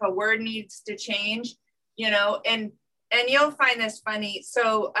 if a word needs to change, you know, and you'll find this funny.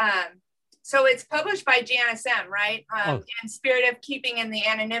 So, so it's published by Janice M, right? In spirit of keeping in the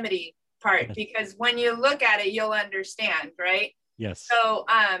anonymity part, because when you look at it, you'll understand, right? Yes. So,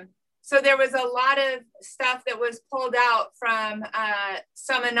 so there was a lot of stuff that was pulled out from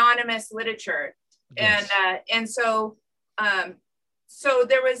some anonymous literature. Yes. And so, so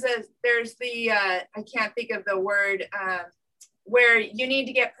there's the, I can't think of the word, where you need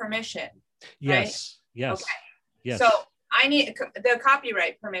to get permission. Yes. Right? Yes. Okay. Yes. So I need the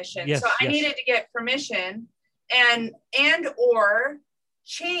copyright permission. Yes, so I needed to get permission and or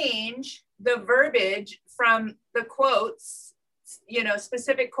change the verbiage from the quotes, you know,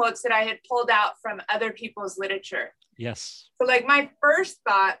 specific quotes that I had pulled out from other people's literature. Yes. So like my first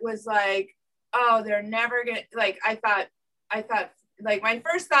thought was like, oh, they're never gonna, like, I thought like my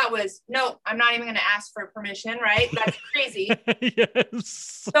first thought was, no, I'm not even going to ask for permission, right? That's crazy.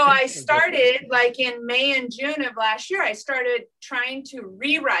 Yes. So I started like in May and June of last year, I started trying to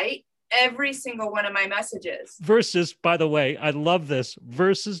rewrite every single one of my messages. Versus, by the way, I love this,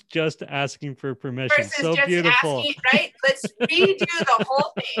 versus just asking for permission. Versus so just beautiful. Asking, right? Let's redo the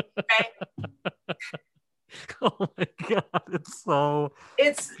whole thing, okay? Oh my God,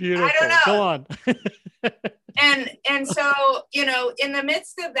 it's beautiful. I don't know. Go on. and so, you know, in the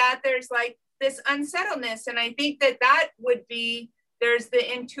midst of that, there's like this unsettledness. And I think that would be, there's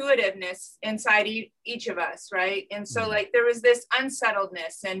the intuitiveness inside each of us, right? And so like there was this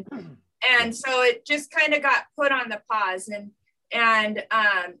unsettledness and so it just kind of got put on the pause. And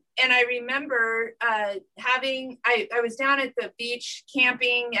I remember I was down at the beach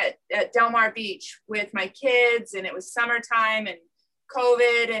camping at Del Mar Beach with my kids, and it was summertime and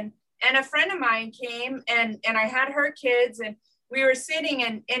COVID, and a friend of mine came and I had her kids, and we were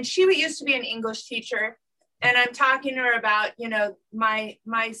sitting and she used to be an English teacher, and I'm talking to her about, you know, my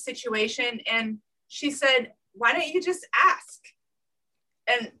situation. And she said, why don't you just ask?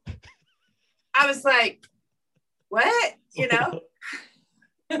 And I was like, what? You know?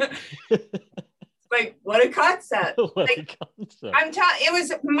 Like, what a concept. It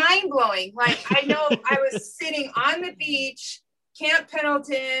was mind blowing. Like, I know I was sitting on the beach, Camp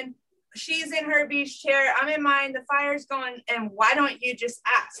Pendleton. She's in her beach chair. I'm in mine. The fire's going. And why don't you just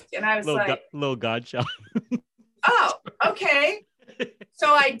ask? And I was little God shot. Oh, okay.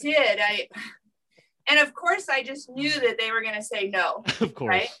 So I did. And of course, I just knew that they were going to say no. Of course.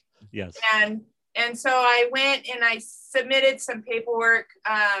 Right? Yes. And so I went and I submitted some paperwork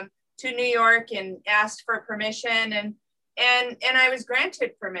to New York and asked for permission, and I was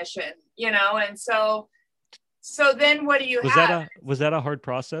granted permission, you know. And so then what do you have? Was that a hard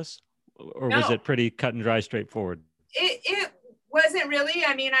process, or No. Was it pretty cut and dry, straightforward? It wasn't really.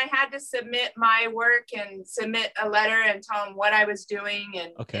 I mean, I had to submit my work and submit a letter and tell them what I was doing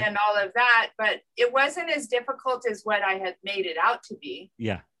and all of that, but it wasn't as difficult as what I had made it out to be.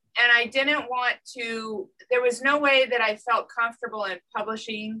 Yeah. And I didn't want to, there was no way that I felt comfortable in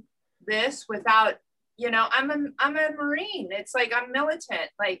publishing this without, you know, I'm a Marine. It's like, I'm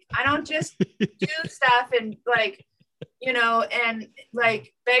militant. Like, I don't just do stuff and like, you know, and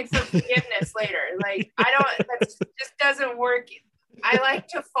like beg for forgiveness later. Like, that just doesn't work. I like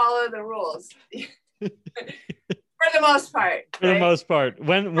to follow the rules. For the most part. For the most part.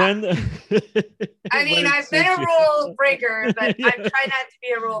 When I mean, I've been a rule breaker, but I'm trying not to be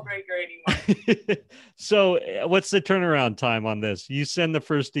a rule breaker anymore. So what's the turnaround time on this? You send the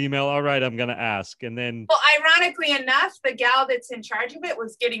first email, all right, I'm going to ask. And then... Well, ironically enough, the gal that's in charge of it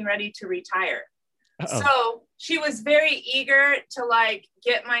was getting ready to retire. Uh-oh. So she was very eager to like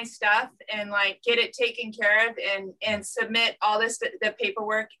get my stuff and like get it taken care of and submit all the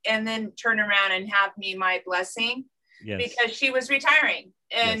paperwork and then turn around and have me my blessing. Yes. Because she was retiring.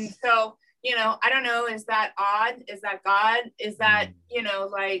 And yes. So, you know, I don't know, is that odd? Is that God? Is that, you know,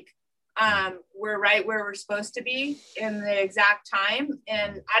 like we're right where we're supposed to be in the exact time?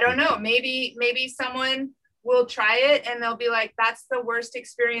 And I don't know, maybe someone will try it and they'll be like, that's the worst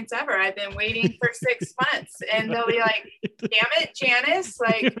experience ever. I've been waiting for 6 months. And they'll be like, damn it, Janice,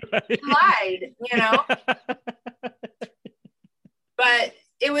 like you lied, you know? But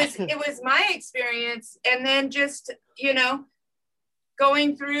it was my experience. And then just, you know,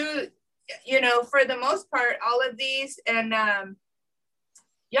 going through, you know, for the most part, all of these. And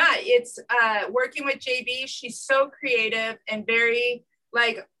yeah, it's working with JB. She's so creative and very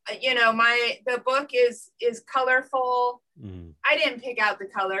like, you know, the book is colorful. I didn't pick out the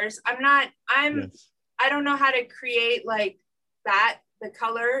colors. I don't know how to create like that, the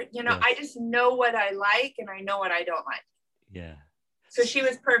color, you know, yes. I just know what I like and I know what I don't like. Yeah. So she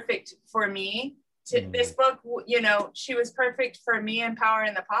was perfect for me. This book, you know, she was perfect for me and Power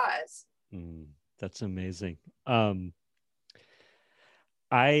in the Pause. That's amazing. I'm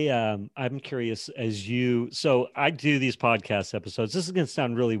curious so I do these podcast episodes. This is going to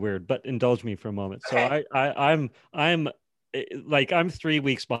sound really weird, but indulge me for a moment. Okay. So I'm 3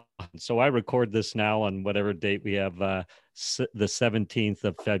 weeks behind. So I record this now on whatever date we have, the 17th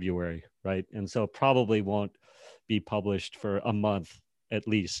of February. Right. And so it probably won't be published for a month at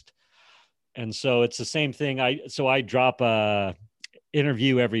least. And so it's the same thing. I drop a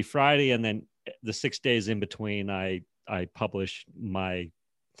interview every Friday, and then the 6 days in between, I publish my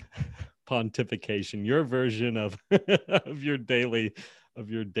pontification, your version of of your daily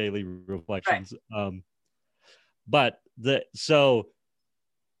reflections. Right. So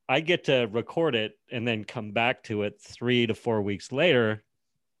I get to record it and then come back to it 3 to 4 weeks later,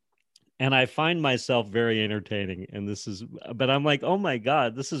 and I find myself very entertaining. But I'm like, oh my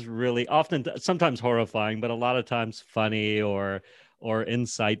God, this is really sometimes horrifying, but a lot of times funny or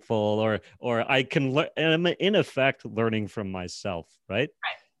insightful, or I can learn, and I'm in effect learning from myself, right?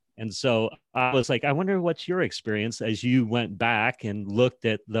 And so I was like, I wonder what's your experience as you went back and looked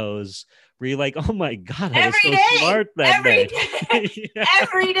at those. Were you like, oh my God, I was so smart that day?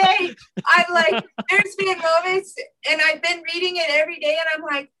 Every day. I'm like, there's been moments, and I've been reading it every day, and I'm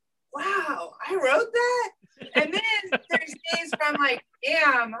like, wow, I wrote that? And then there's days where I'm like,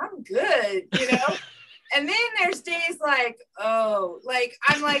 damn, I'm good, you know? And then there's days like, oh, like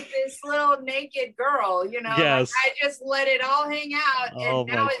I'm like this little naked girl, you know, yes. Like I just let it all hang out, and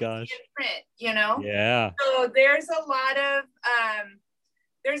now it's in print, you know? Yeah. So there's a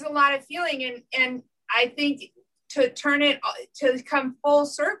lot of feeling, and I think to come full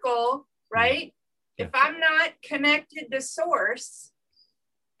circle, right? Yeah. If I'm not connected to source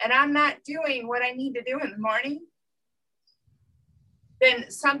and I'm not doing what I need to do in the morning,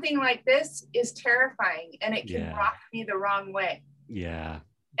 then something like this is terrifying, and it can rock me the wrong way. Yeah.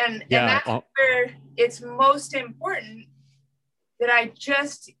 And that's where it's most important that I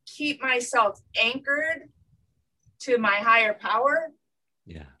just keep myself anchored to my higher power.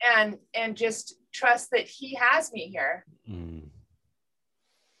 Yeah. And just trust that he has me here.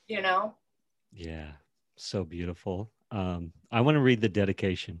 You know? Yeah. So beautiful. I want to read the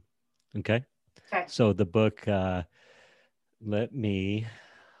dedication. Okay. So the book, let me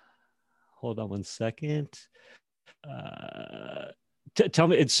hold on one second. Tell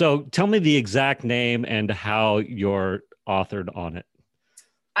me the exact name and how you're authored on it.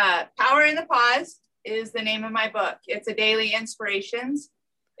 Power in the Pause is the name of my book. It's a daily inspirations.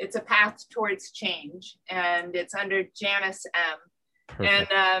 It's a path towards change, and it's under Janice M.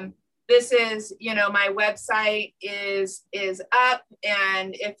 Perfect. And this is, my website is up.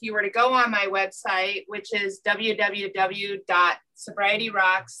 And if you were to go on my website, which is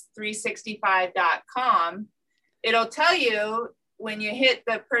www.sobrietyrocks365.com, it'll tell you when you hit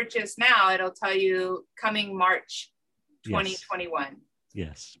the purchase now, it'll tell you coming March 2021.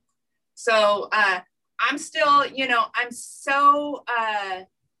 Yes. So I'm still,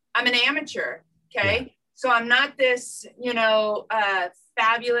 I'm an amateur. Okay. Yeah. So I'm not this,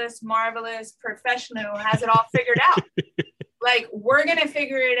 fabulous, marvelous professional who has it all figured out. Like, we're going to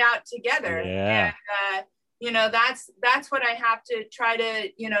figure it out together. Yeah. And, that's what I have to try to,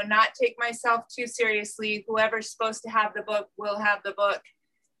 not take myself too seriously. Whoever's supposed to have the book will have the book,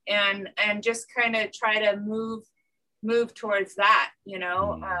 and just kind of try to move towards that,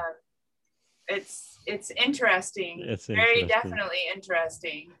 it's interesting. It's very definitely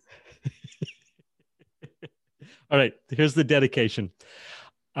interesting. All right, here's the dedication.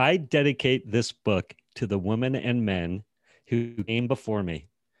 I dedicate this book to the women and men who came before me,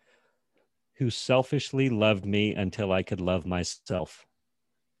 who selfishly loved me until I could love myself,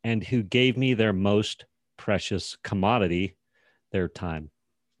 and who gave me their most precious commodity, their time.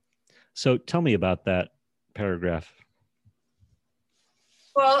 So tell me about that paragraph.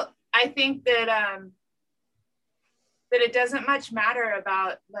 Well, I think that it doesn't much matter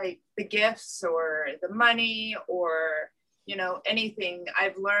about like the gifts or the money or, anything.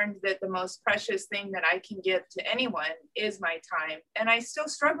 I've learned that the most precious thing that I can give to anyone is my time. And I still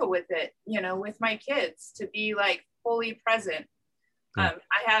struggle with it, with my kids, to be like fully present. I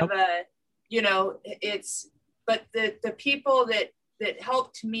have but the people that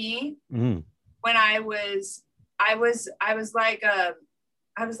helped me when I was like a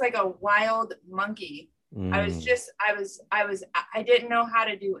wild monkey. I didn't know how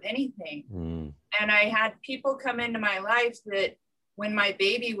to do anything. And I had people come into my life that when my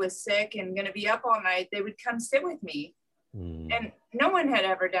baby was sick and going to be up all night, they would come sit with me. And no one had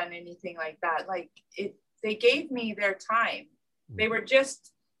ever done anything like that. Like they gave me their time. They were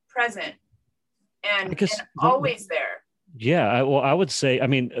just present and always there. Yeah. I would say,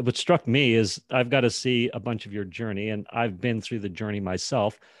 what struck me is I've got to see a bunch of your journey, and I've been through the journey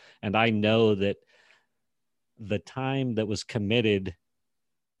myself. And I know that the time that was committed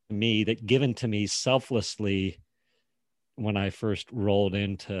to me, that given to me selflessly when I first rolled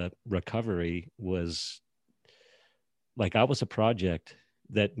into recovery, was like I was a project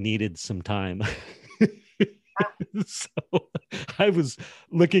that needed some time. So I was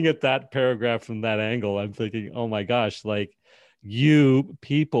looking at that paragraph from that angle. I'm thinking, oh my gosh, like you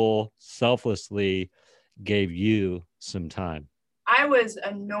people selflessly gave you some time. I was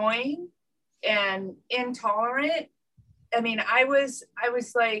annoying and intolerant. I was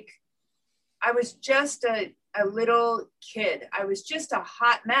just a little kid. I was just a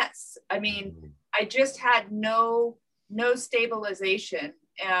hot mess. I just had no stabilization.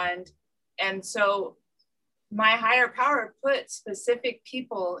 And so my higher power put specific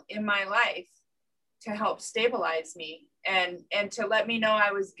people in my life to help stabilize me and to let me know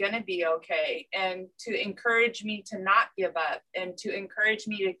I was going to be okay, and to encourage me to not give up, and to encourage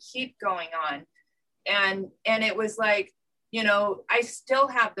me to keep going on. And it was like, I still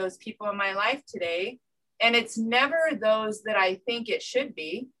have those people in my life today, and it's never those that I think it should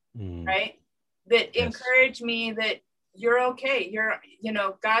be, right? That encourage me that you're okay.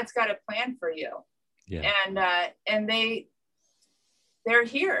 God's got a plan for you. Yeah. And they're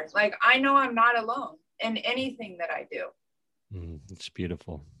here. Like, I know I'm not alone in anything that I do. It's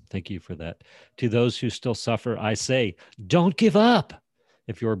beautiful. Thank you for that. To those who still suffer, I say, don't give up.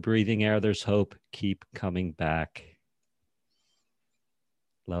 If you're breathing air, there's hope. Keep coming back.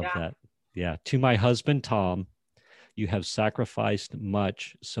 Love that. Yeah. To my husband, Tom, you have sacrificed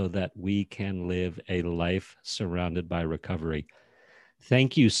much so that we can live a life surrounded by recovery.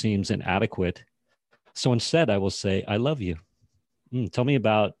 Thank you seems inadequate. So instead, I will say, I love you. Tell me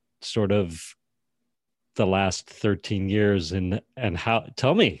about sort of the last 13 years and how,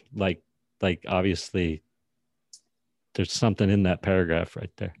 tell me, like obviously there's something in that paragraph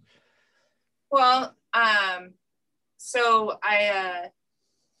right there. Well, so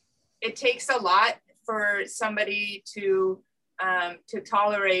it takes a lot for somebody to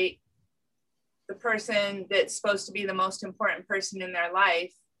tolerate the person that's supposed to be the most important person in their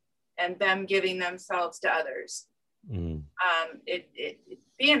life and them giving themselves to others.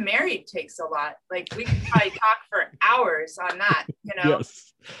 Being married takes a lot. Like we could probably talk for hours on that, you know?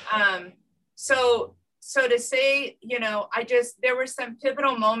 Yes. So to say, you know, there were some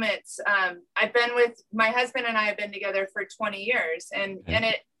pivotal moments. I've been with my husband and I have been together for 20 years and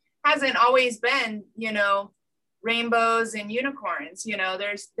it hasn't always been, you know, rainbows and unicorns. You know,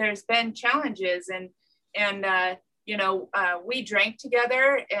 there's been challenges and you know, we drank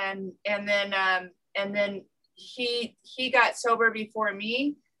together and then he got sober before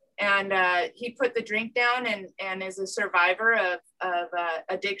me and he put the drink down and is a survivor of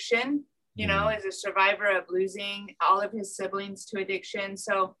addiction, you know, as a survivor of losing all of his siblings to addiction.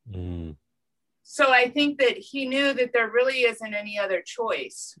 So I think that he knew that there really isn't any other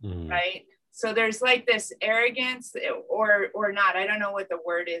choice, right? So there's like this arrogance or not, I don't know what the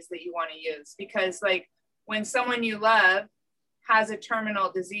word is that you want to use, because like when someone you love has a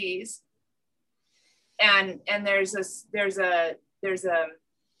terminal disease and there's a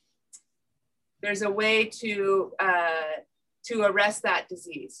way to arrest that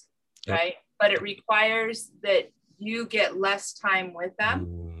disease, right? But it requires that you get less time with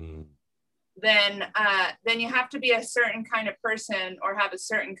them. Then you have to be a certain kind of person or have a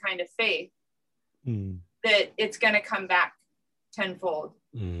certain kind of faith that it's going to come back tenfold.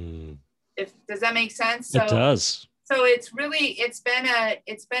 Does that make sense? So, it does. So it's been a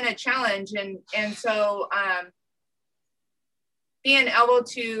challenge, and so being able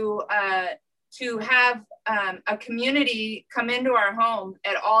to have a community come into our home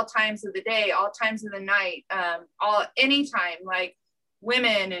at all times of the day, all times of the night, anytime, like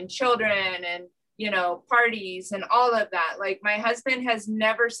women and children and, you know, parties and all of that. Like my husband has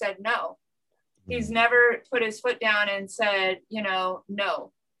never said no. He's never put his foot down and said, you know,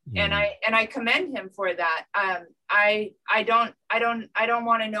 no. And I commend him for that. I don't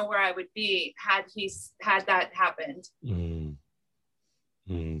want to know where I would be had that happened.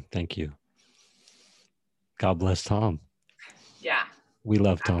 Thank you. God bless Tom. Yeah. We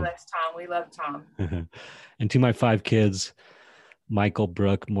love Tom. God bless Tom. We love Tom. And to my 5 kids, Michael,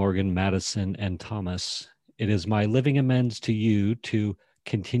 Brooke, Morgan, Madison, and Thomas, it is my living amends to you to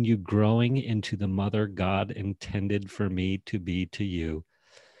continue growing into the mother God intended for me to be to you,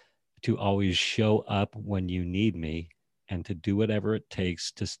 to always show up when you need me, and to do whatever it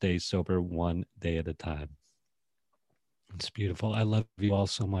takes to stay sober one day at a time. It's beautiful. I love you all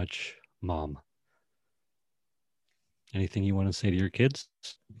so much, Mom. Anything you want to say to your kids?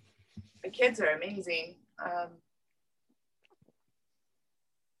 The kids are amazing.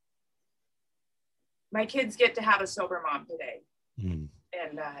 My kids get to have a sober mom today.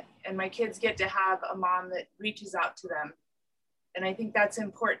 And my kids get to have a mom that reaches out to them. And I think that's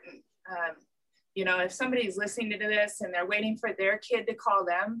important. You know, if somebody's listening to this and they're waiting for their kid to call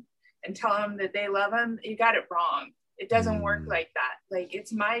them and tell them that they love them, you got it wrong. It doesn't work like that. Like,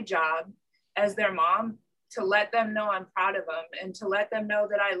 it's my job as their mom to let them know I'm proud of them, and to let them know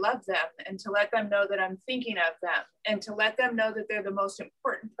that I love them, and to let them know that I'm thinking of them, and to let them know that they're the most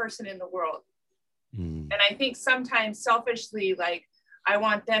important person in the world. And I think sometimes selfishly, like, I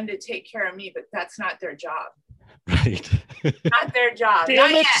want them to take care of me, but that's not their job. Right. Not their job.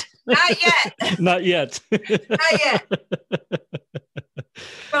 Not yet. Not yet. Not yet. Not yet.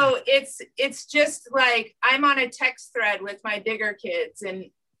 So it's just like, I'm on a text thread with my bigger kids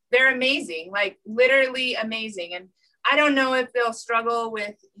and they're amazing, like literally amazing. And I don't know if they'll struggle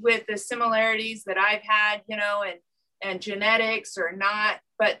with the similarities that I've had, you know, and genetics or not.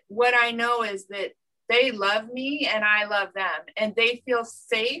 But what I know is that they love me and I love them, and they feel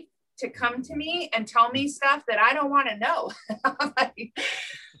safe to come to me and tell me stuff that I don't want to know. Like,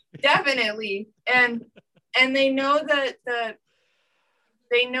 definitely. And they know that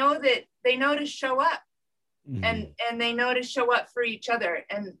they know to show up, and they know to show up for each other.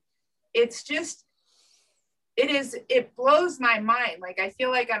 And it's just, it blows my mind. Like, I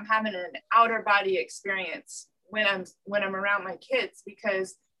feel like I'm having an outer body experience when I'm around my kids,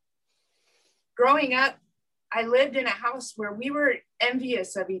 because growing up, I lived in a house where we were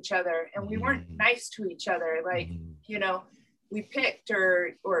envious of each other and we weren't nice to each other. Like, you know, we picked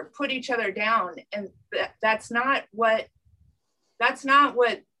or put each other down. And that's not what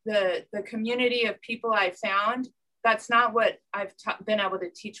the community of people I found that's not what I've been able to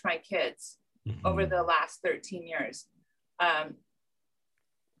teach my kids over the last 13 years.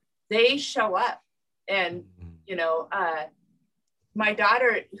 They show up, and, you know, my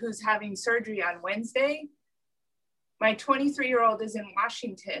daughter, who's having surgery on Wednesday, my 23-year-old is in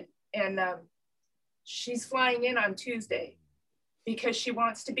Washington, and she's flying in on Tuesday because she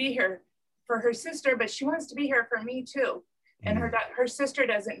wants to be here for her sister, but she wants to be here for me too. And her sister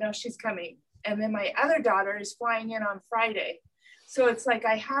doesn't know she's coming. And then my other daughter is flying in on Friday. So it's like,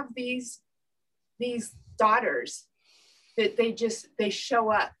 I have these daughters that they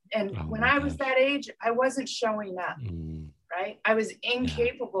show up. And when I was that age, I wasn't showing up, right? I was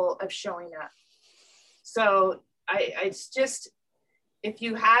incapable of showing up. So it's just, if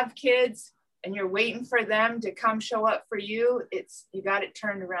you have kids and you're waiting for them to come show up for you, you got it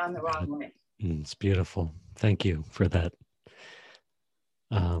turned around the wrong way. It's beautiful. Thank you for that.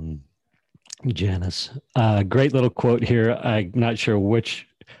 Janice, great little quote here. I'm not sure which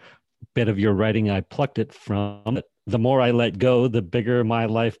bit of your writing I plucked it from. The more I let go, the bigger my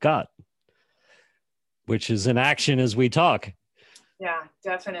life got, which is in action as we talk. Yeah,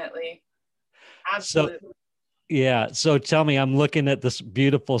 definitely. Absolutely. So tell me, I'm looking at this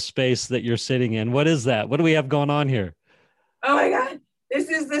beautiful space that you're sitting in. What is that? What do we have going on here? Oh my God, this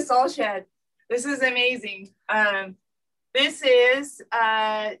is the soul shed. This is amazing. This is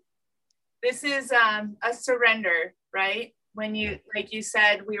a surrender, right? When you, like you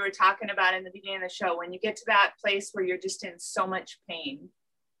said, we were talking about in the beginning of the show, when you get to that place where you're just in so much pain.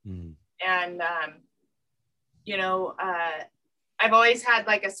 And, you know, I've always had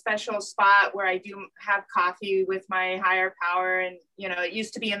like a special spot where I do have coffee with my higher power. And, you know, it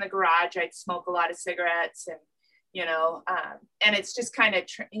used to be in the garage. I'd smoke a lot of cigarettes, and, you know, and it's just kind of,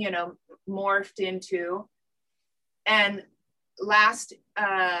 you know, morphed into. And last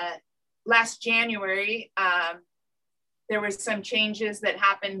January, there was some changes that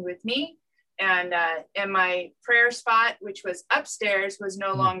happened with me, and my prayer spot, which was upstairs, was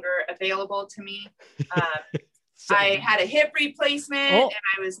no longer available to me. I had a hip replacement, and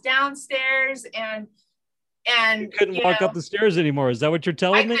I was downstairs, and you couldn't walk up the stairs anymore. Is that what you're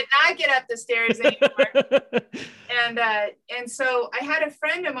telling me? I could not get up the stairs anymore. And so I had a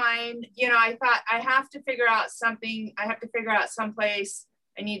friend of mine, you know, I thought, I have to figure out something. I have to figure out someplace.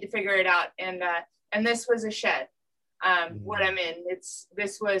 I need to figure it out. And this was a shed. What I'm in.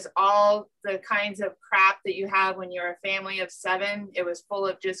 This was all the kinds of crap that you have when you're a family of 7. It was full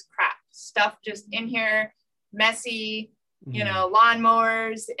of just crap stuff, just in here, messy, you know,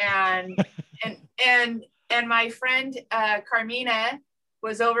 lawnmowers, and my friend Carmina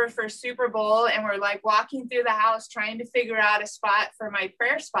was over for Super Bowl, and we're like walking through the house trying to figure out a spot for my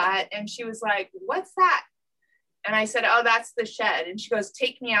prayer spot, and she was like, "What's that?" And I said, "Oh, that's the shed." And she goes,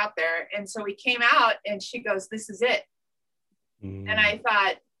 "Take me out there." And so we came out, and she goes, "This is it." And I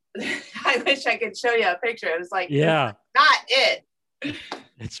thought, I wish I could show you a picture. It was like, yeah, not it.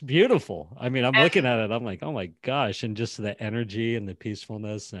 It's beautiful. I mean, I'm looking at it. I'm like, oh my gosh. And just the energy and the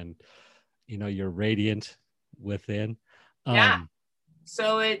peacefulness, and, you know, you're radiant within. Yeah.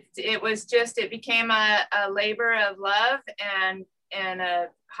 So it became a labor of love and a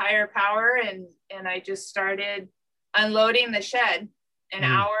higher power. And I just started unloading the shed an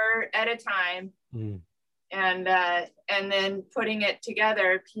hour at a time. And then putting it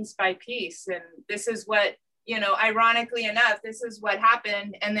together piece by piece. And this is what, you know, ironically enough, this is what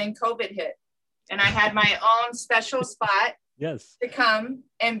happened. And then COVID hit, and I had my own special spot to come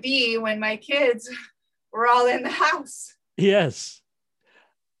and be when my kids were all in the house. Yes.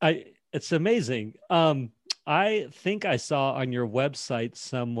 It's amazing. I think I saw on your website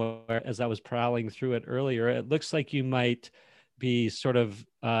somewhere, as I was prowling through it earlier, it looks like you might be sort of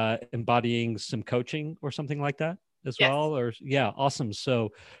embodying some coaching or something like that as well. Or awesome.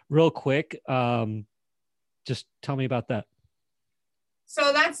 So real quick, just tell me about that.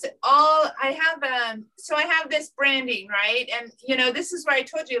 So that's all I have. So I have this branding, right? And, you know, this is where I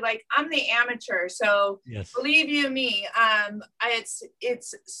told you, like, I'm the amateur. So believe you me,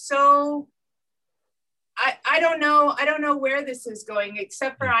 it's so, I don't know where this is going,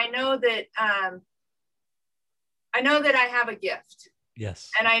 except for I know that I have a gift. Yes.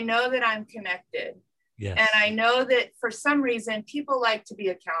 And I know that I'm connected. Yes. And I know that for some reason, people like to be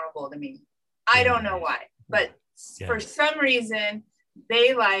accountable to me. I don't know why, but for some reason,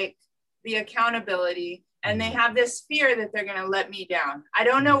 they like the accountability, and they have this fear that they're going to let me down. I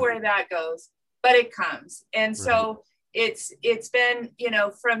don't know where that goes, but it comes. And so it's been, you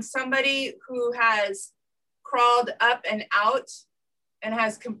know, from somebody who has crawled up and out and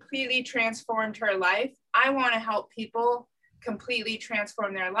has completely transformed her life. I want to help people completely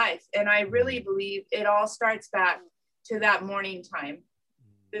transform their life. And I really believe it all starts back to that morning time.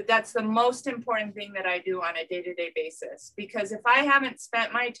 That's the most important thing that I do on a day-to-day basis, because if I haven't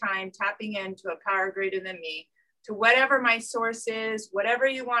spent my time tapping into a power greater than me, to whatever my source is, whatever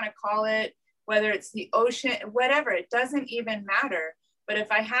you want to call it, whether it's the ocean, whatever, it doesn't even matter. But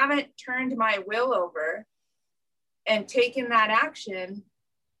if I haven't turned my will over and taken that action,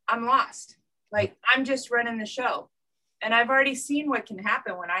 I'm lost. Like, I'm just running the show. And I've already seen what can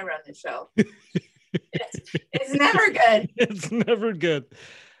happen when I run the show. It's never good. It's never good.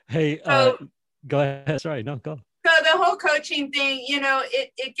 Hey, go ahead. Sorry, no, go. So the whole coaching thing, you know,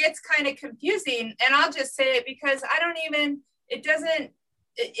 it gets kind of confusing. And I'll just say it because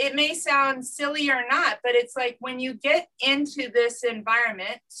it may sound silly or not, but it's like when you get into this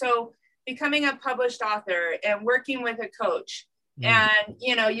environment, so becoming a published author and working with a coach, and,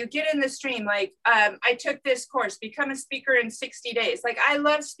 you know, you get in the stream, like, I took this course, Become a Speaker in 60 Days. Like, I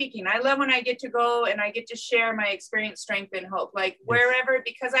love speaking. I love when I get to go and I get to share my experience, strength, and hope, like wherever,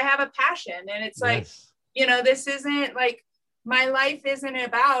 because I have a passion. And it's like, you know, this isn't like, my life isn't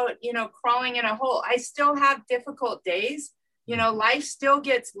about, you know, crawling in a hole. I still have difficult days. You know, life still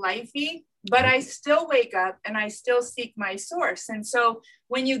gets lifey, but I still wake up and I still seek my source. And so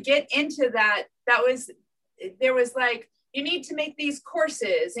when you get into that, there was like, you need to make these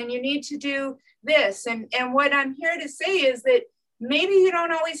courses and you need to do this. And what I'm here to say is that maybe you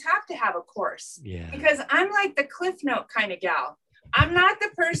don't always have to have a course, because I'm like the Cliff Note kind of gal. I'm not the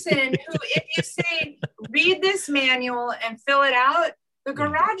person who, if you say, read this manual and fill it out, the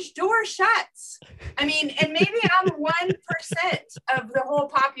garage door shuts. I mean, and maybe I'm 1% of the whole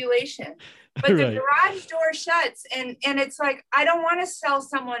population, but the garage door shuts. And it's like, I don't want to sell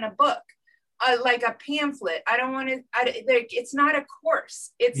someone a book. Like a pamphlet. I don't want to, it's not a course.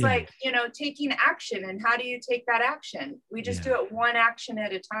 It's like, you know, taking action. And how do you take that action? We just do it one action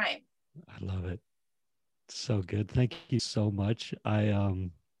at a time. I love it. So good. Thank you so much.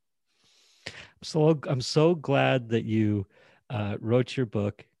 I'm so glad that you wrote your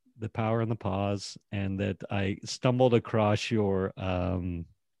book, The Power in the Pause, and that I stumbled across your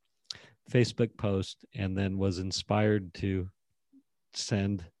Facebook post and then was inspired to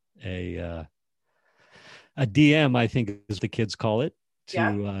send a DM, I think as the kids call it,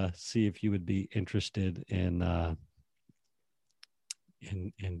 to see if you would be interested in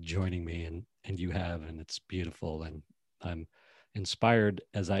joining me, and you have, and it's beautiful, and I'm inspired,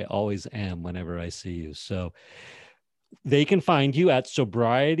 as I always am whenever I see you. So they can find you at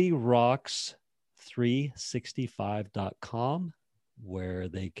sobrietyrocks365.com, where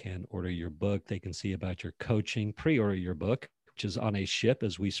they can order your book. They can see about your coaching, pre-order your book, which is on a ship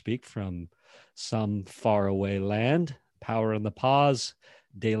as we speak from some faraway land. Power in the Pause,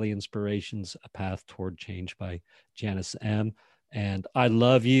 Daily Inspirations, A Path Toward Change by Janice M. And I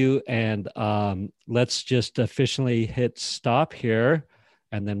love you. And let's just officially hit stop here,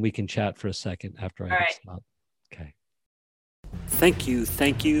 and then we can chat for a second after I hit stop. Okay. Thank you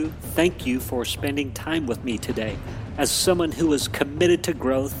for spending time with me today. As someone who is committed to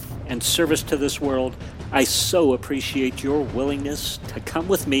growth and service to this world, I so appreciate your willingness to come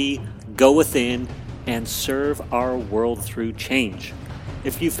with me, go within, and serve our world through change.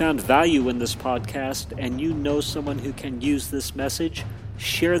 If you found value in this podcast and you know someone who can use this message,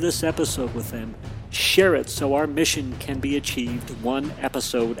 share this episode with them. Share it so our mission can be achieved one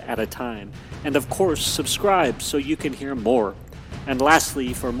episode at a time. And of course, subscribe so you can hear more. And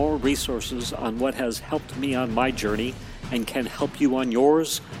lastly, for more resources on what has helped me on my journey and can help you on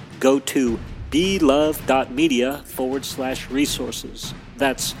yours, go to belove.media/resources.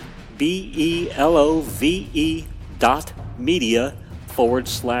 That's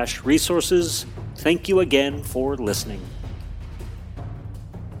BELOVE.media/resources. Thank you again for listening.